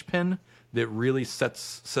the linchpin that really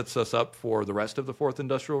sets us up for the rest of the fourth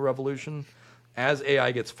industrial revolution, as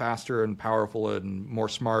AI gets faster and powerful and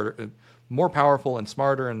more powerful and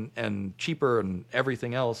smarter and cheaper and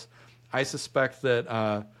everything else, I suspect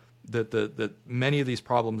that that many of these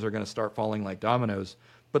problems are going to start falling like dominoes.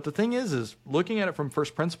 But the thing is looking at it from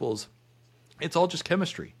first principles, it's all just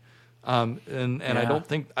chemistry. And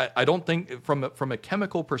I don't think from a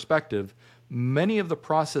chemical perspective, many of the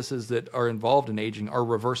processes that are involved in aging are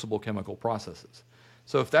reversible chemical processes.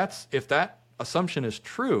 So if that assumption is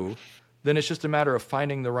true, then it's just a matter of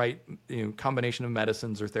finding the right combination of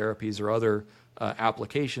medicines or therapies or other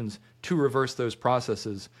applications to reverse those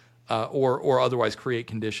processes, or otherwise create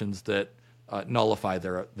conditions that nullify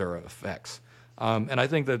their effects. And I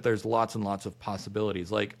think that there's lots and lots of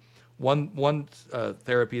possibilities. Like one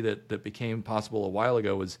therapy that became possible a while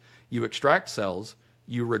ago was you extract cells,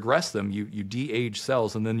 you regress them, you de-age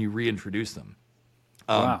cells, and then you reintroduce them.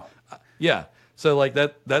 Wow. Yeah. So like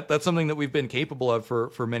that's something that we've been capable of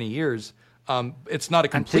for many years. It's not a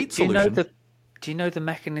complete solution. Do you know the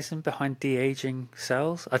mechanism behind de-aging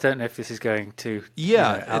cells? I don't know if this is going to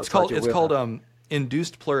it's called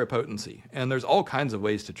induced pluripotency, and there's all kinds of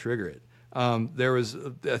ways to trigger it. There was,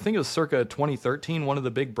 I think it was circa 2013, one of the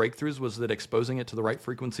big breakthroughs was that exposing it to the right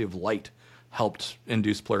frequency of light helped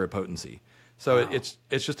induce pluripotency. So it's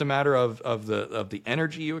just a matter of the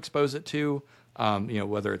energy you expose it to,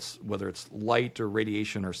 whether it's light or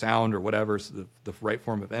radiation or sound or whatever, the right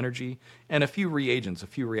form of energy, and a few reagents, a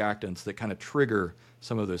few reactants that kind of trigger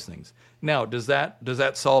some of those things. Now, does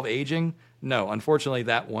that solve aging? No, unfortunately,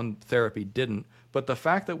 that one therapy didn't. But the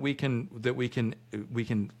fact that we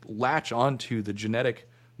can latch onto the genetic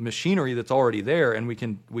machinery that's already there, and we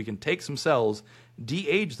can take some cells,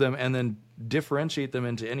 de-age them, and then differentiate them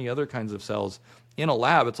into any other kinds of cells in a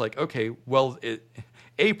lab. It's like, okay, well,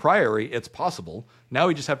 a priori, it's possible. Now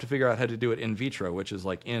we just have to figure out how to do it in vitro, which is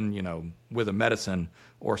like with a medicine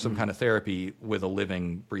or some kind of therapy with a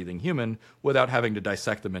living, breathing human, without having to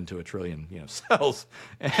dissect them into a trillion cells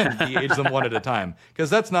and de-age them one at a time, because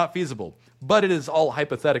that's not feasible. But it is all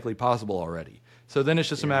hypothetically possible already. So then it's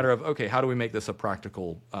just a matter of, okay, how do we make this a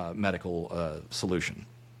practical medical solution?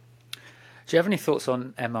 Do you have any thoughts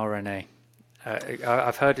on mRNA?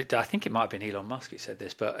 I've heard it. I think it might have been Elon Musk who said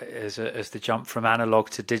this, but as the jump from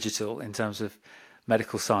analog to digital in terms of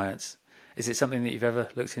medical science, is it something that you've ever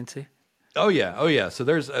looked into? Oh yeah. So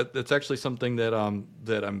it's actually something that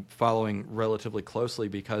I'm following relatively closely,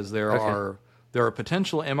 because there are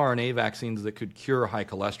potential mRNA vaccines that could cure high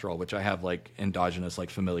cholesterol, which I have like endogenous,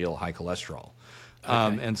 like familial high cholesterol.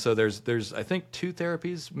 Okay. And so there's I think 2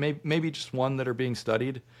 therapies, maybe just one, that are being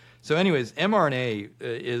studied. So anyways, mRNA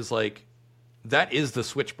is like, that is the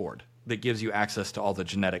switchboard that gives you access to all the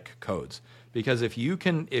genetic codes. Because if you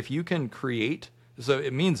can create, so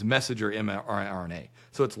it means messenger mRNA.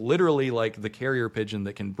 So it's literally like the carrier pigeon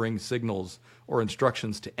that can bring signals or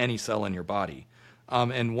instructions to any cell in your body.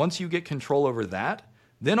 And once you get control over that,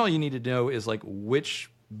 then all you need to know is like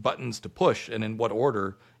which buttons to push and in what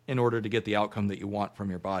order, in order to get the outcome that you want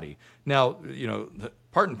from your body. Now, the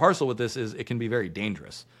part and parcel with this is it can be very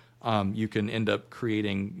dangerous. You can end up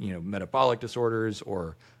creating, metabolic disorders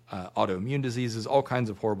or autoimmune diseases, all kinds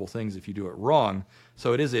of horrible things if you do it wrong.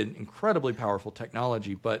 So it is an incredibly powerful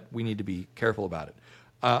technology, but we need to be careful about it.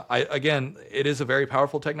 Again, it is a very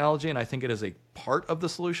powerful technology, and I think it is a part of the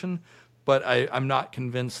solution, but I'm not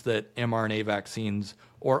convinced that mRNA vaccines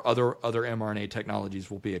or other mRNA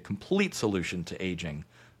technologies will be a complete solution to aging.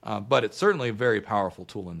 But it's certainly a very powerful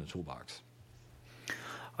tool in the toolbox.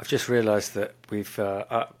 I've just realised that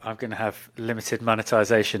I'm going to have limited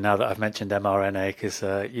monetization now that I've mentioned mRNA because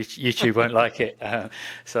YouTube won't like it.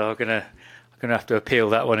 So I'm going to have to appeal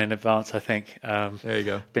that one in advance. I think. There you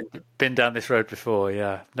go. Been down this road before.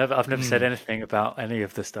 Yeah, I've never said anything about any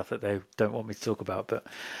of the stuff that they don't want me to talk about. But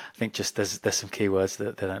I think just there's some keywords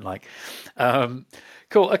that they don't like.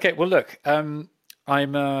 Cool. Okay. Well, look.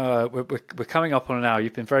 We're coming up on an hour.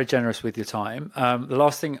 You've been very generous with your time. The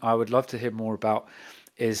last thing I would love to hear more about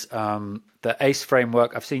is the ACE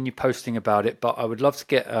framework. I've seen you posting about it, but I would love to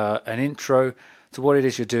get an intro to what it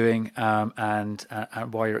is you're doing and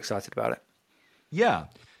why you're excited about it. Yeah.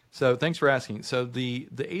 So thanks for asking. So the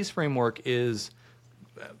ACE framework is,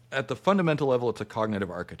 at the fundamental level, it's a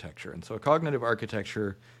cognitive architecture. And so a cognitive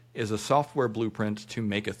architecture is a software blueprint to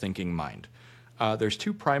make a thinking mind. There's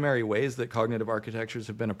two primary ways that cognitive architectures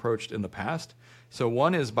have been approached in the past. So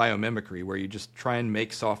one is biomimicry, where you just try and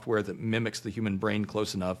make software that mimics the human brain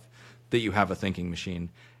close enough that you have a thinking machine.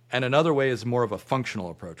 And another way is more of a functional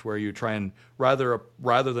approach, where you try and rather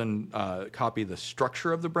than copy the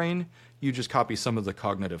structure of the brain, you just copy some of the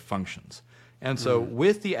cognitive functions. And so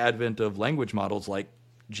with the advent of language models like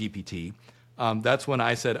GPT, that's when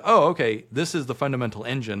I said, oh, okay, this is the fundamental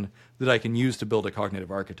engine that I can use to build a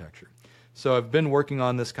cognitive architecture. So I've been working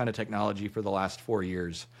on this kind of technology for the last 4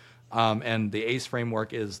 years. And the ACE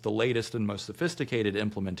framework is the latest and most sophisticated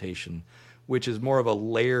implementation, which is more of a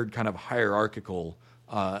layered kind of hierarchical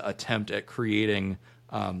attempt at creating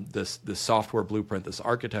this software blueprint, this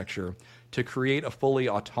architecture, to create a fully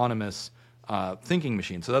autonomous thinking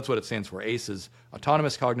machine. So that's what it stands for. ACE is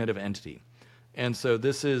Autonomous Cognitive Entity. And so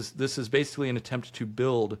this is basically an attempt to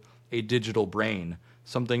build a digital brain,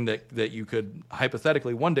 something that you could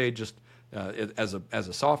hypothetically one day just as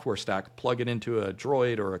a software stack, plug it into a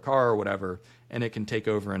droid or a car or whatever, and it can take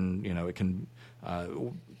over, and it can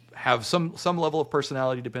have some level of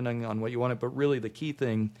personality depending on what you want it. But really, the key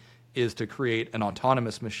thing is to create an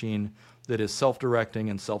autonomous machine that is self-directing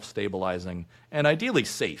and self-stabilizing, and ideally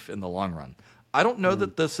safe in the long run. I don't know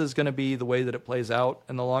that this is going to be the way that it plays out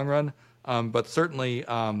in the long run, but certainly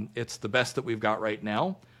it's the best that we've got right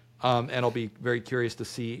now, and I'll be very curious to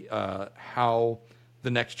see how the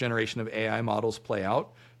next generation of AI models play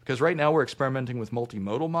out, because right now we're experimenting with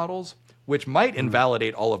multimodal models, which might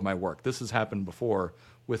invalidate all of my work. This has happened before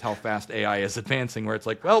with how fast AI is advancing, where it's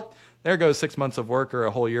like, well, there goes 6 months of work or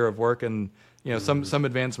a whole year of work, and some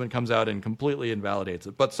advancement comes out and completely invalidates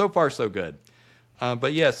it. But so far, so good.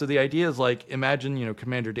 But yeah, so the idea is like, imagine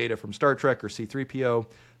Commander Data from Star Trek or C-3PO.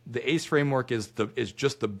 The ACE framework is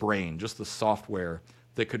just the brain, just the software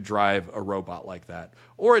that could drive a robot like that.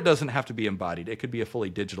 Or it doesn't have to be embodied. It could be a fully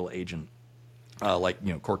digital agent, like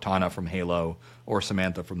Cortana from Halo or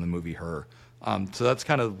Samantha from the movie Her. So that's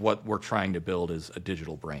kind of what we're trying to build, is a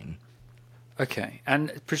digital brain. Okay,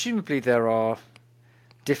 and presumably there are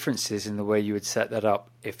differences in the way you would set that up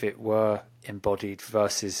if it were embodied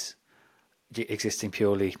versus existing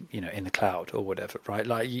purely, in the cloud or whatever, right?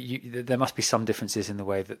 Like there must be some differences in the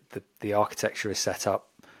way that the architecture is set up.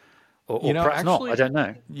 Or perhaps actually, not. I don't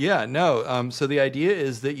know. Yeah, no. So the idea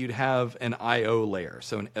is that you'd have an I/O layer,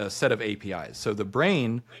 so a set of APIs. So the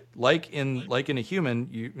brain, like in a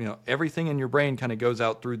human, everything in your brain kind of goes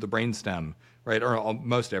out through the brainstem, right? Or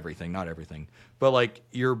most everything, not everything, but like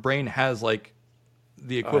your brain has like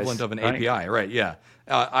the equivalent of an API, right? Yeah.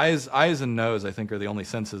 Eyes and nose, I think, are the only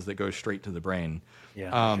senses that go straight to the brain.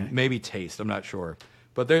 Yeah. Okay. Maybe taste. I'm not sure.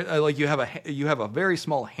 But there, like you have a very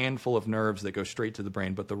small handful of nerves that go straight to the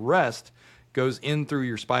brain, but the rest goes in through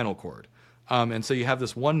your spinal cord, and so you have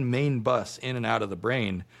this one main bus in and out of the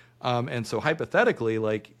brain, and so hypothetically,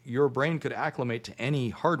 like your brain could acclimate to any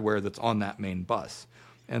hardware that's on that main bus,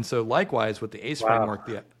 and so likewise with the ACE framework,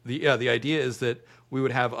 the idea is that we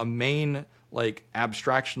would have a main like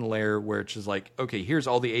abstraction layer where it's just like, okay, here's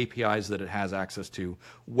all the APIs that it has access to,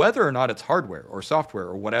 whether or not it's hardware or software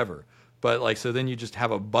or whatever. But like, so then you just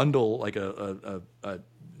have a bundle, like a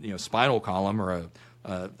spinal column or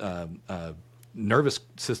a nervous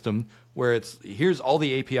system where here's all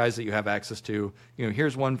the APIs that you have access to.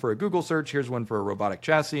 Here's one for a Google search, here's one for a robotic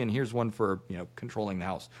chassis, and here's one for controlling the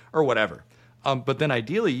house or whatever. But then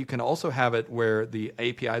ideally, you can also have it where the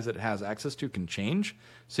APIs that it has access to can change.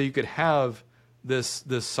 So you could have this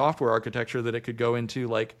software architecture that it could go into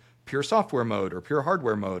like pure software mode or pure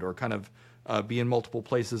hardware mode, or kind of be in multiple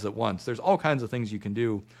places at once. There's all kinds of things you can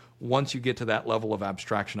do once you get to that level of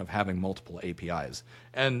abstraction of having multiple APIs.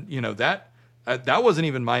 And that wasn't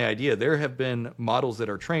even my idea. There have been models that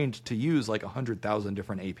are trained to use like 100,000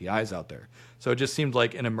 different APIs out there. So it just seemed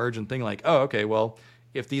like an emergent thing like, oh, okay, well,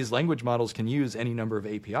 if these language models can use any number of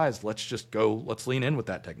APIs, let's lean in with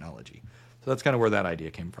that technology. So that's kind of where that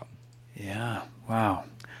idea came from. Yeah. Wow.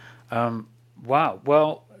 Wow.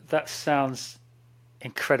 Well, that sounds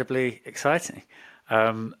incredibly exciting.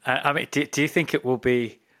 I mean, do you think it will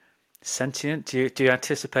be sentient? Do you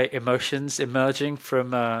anticipate emotions emerging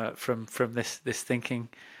from this thinking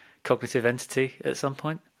cognitive entity at some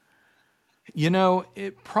point?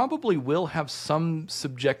 It probably will have some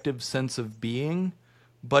subjective sense of being,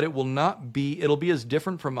 but it will not be. It'll be as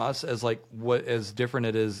different from us as as different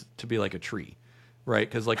it is to be like a tree, right?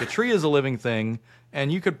 Because like a tree is a living thing,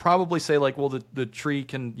 and you could probably say like, well, the tree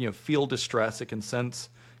can feel distress, it can sense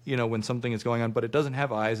when something is going on, but it doesn't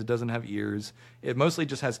have eyes, it doesn't have ears. It mostly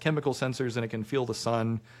just has chemical sensors, and it can feel the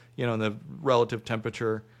sun, and the relative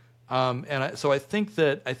temperature. So I think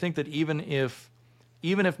that even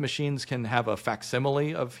if machines can have a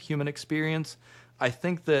facsimile of human experience, I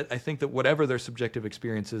think that whatever their subjective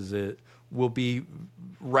experience is, it will be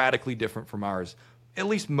radically different from ours, at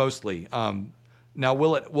least mostly. Now,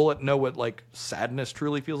 will it know what like sadness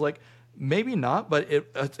truly feels like? Maybe not, but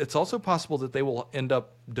it's also possible that they will end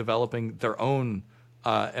up developing their own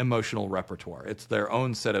emotional repertoire. It's their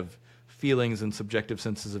own set of feelings and subjective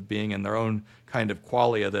senses of being, and their own kind of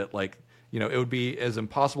qualia that it would be as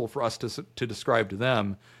impossible for us to describe to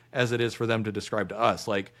them as it is for them to describe to us.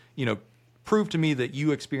 Like, prove to me that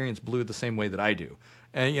you experience blue the same way that I do.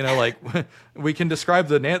 And we can describe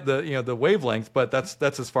the wavelength, but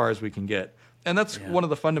that's as far as we can get. And that's one of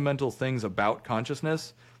the fundamental things about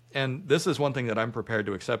consciousness. And this is one thing that I'm prepared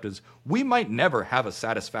to accept is we might never have a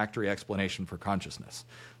satisfactory explanation for consciousness.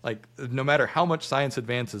 Like, no matter how much science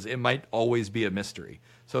advances, it might always be a mystery.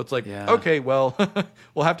 So it's like, okay, well,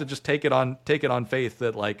 we'll have to just take it on faith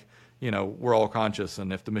that we're all conscious.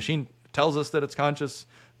 And if the machine tells us that it's conscious,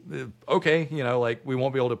 okay, we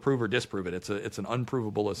won't be able to prove or disprove it. It's an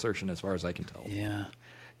unprovable assertion as far as I can tell. Yeah.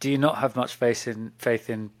 Do you not have much faith in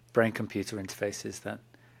brain-computer interfaces then?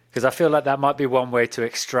 Because I feel like that might be one way to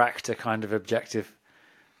extract a kind of objective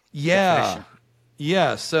definition.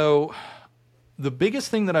 Yeah. So the biggest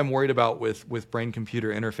thing that I'm worried about with brain-computer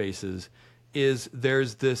interfaces is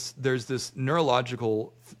there's this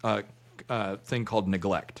neurological thing called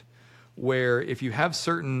neglect, where if you have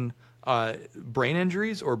certain brain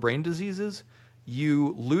injuries or brain diseases,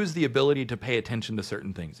 you lose the ability to pay attention to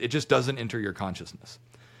certain things. It just doesn't enter your consciousness.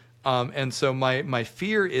 And so my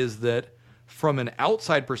fear is that from an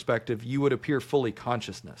outside perspective, you would appear fully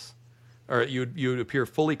consciousness, or you would appear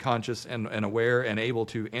fully conscious and aware and able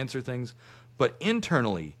to answer things. But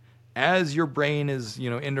internally, as your brain is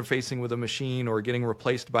interfacing with a machine or getting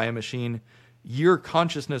replaced by a machine, your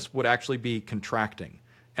consciousness would actually be contracting,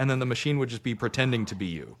 and then the machine would just be pretending to be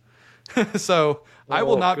you. So I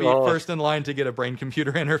will not be first in line to get a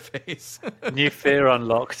brain-computer interface. New fear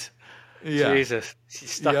unlocked. Yeah. Jesus, you're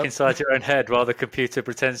stuck inside your own head while the computer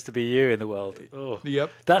pretends to be you in the world. Oh.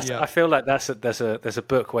 Yep. I feel like there's a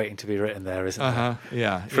book waiting to be written there, isn't there?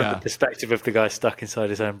 Yeah. From the perspective of the guy stuck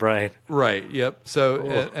inside his own brain. Right. Yep.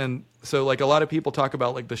 So so like a lot of people talk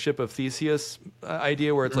about like the ship of Theseus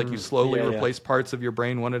idea, where it's like you slowly replace parts of your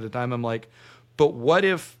brain one at a time. I'm like, but what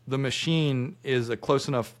if the machine is a close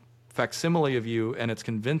enough facsimile of you, and it's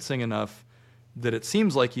convincing enough that it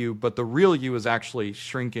seems like you, but the real you is actually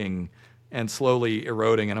shrinking and slowly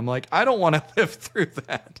eroding? And I'm like, I don't want to live through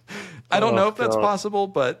that. I don't know if that's possible,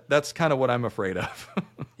 but that's kind of what I'm afraid of.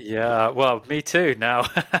 Yeah, well, me too now.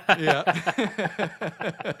 Yeah.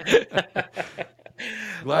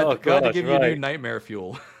 glad to give you new nightmare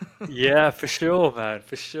fuel. Yeah, for sure, man,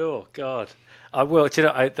 for sure. God, I will. Do you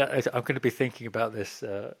know, I'm going to be thinking about this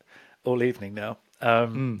all evening now.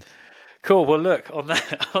 Cool. Well, look, on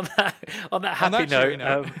that happy note.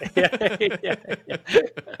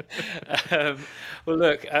 Well,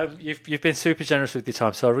 look, you've been super generous with your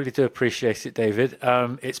time, so I really do appreciate it, David.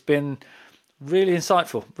 It's been really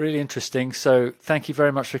insightful, really interesting. So thank you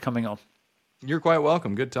very much for coming on. You're quite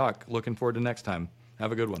welcome. Good talk. Looking forward to next time.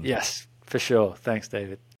 Have a good one. Yes, for sure. Thanks,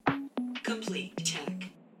 David. Complete tech.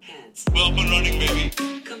 Heads. Well up and running, baby.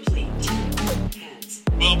 Complete tech. Heads.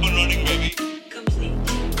 Well up and running, baby. Complete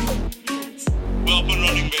tech. Heads. Well up and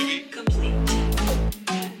running, baby. Complete tech.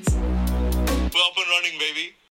 Heads. Well up and running, baby.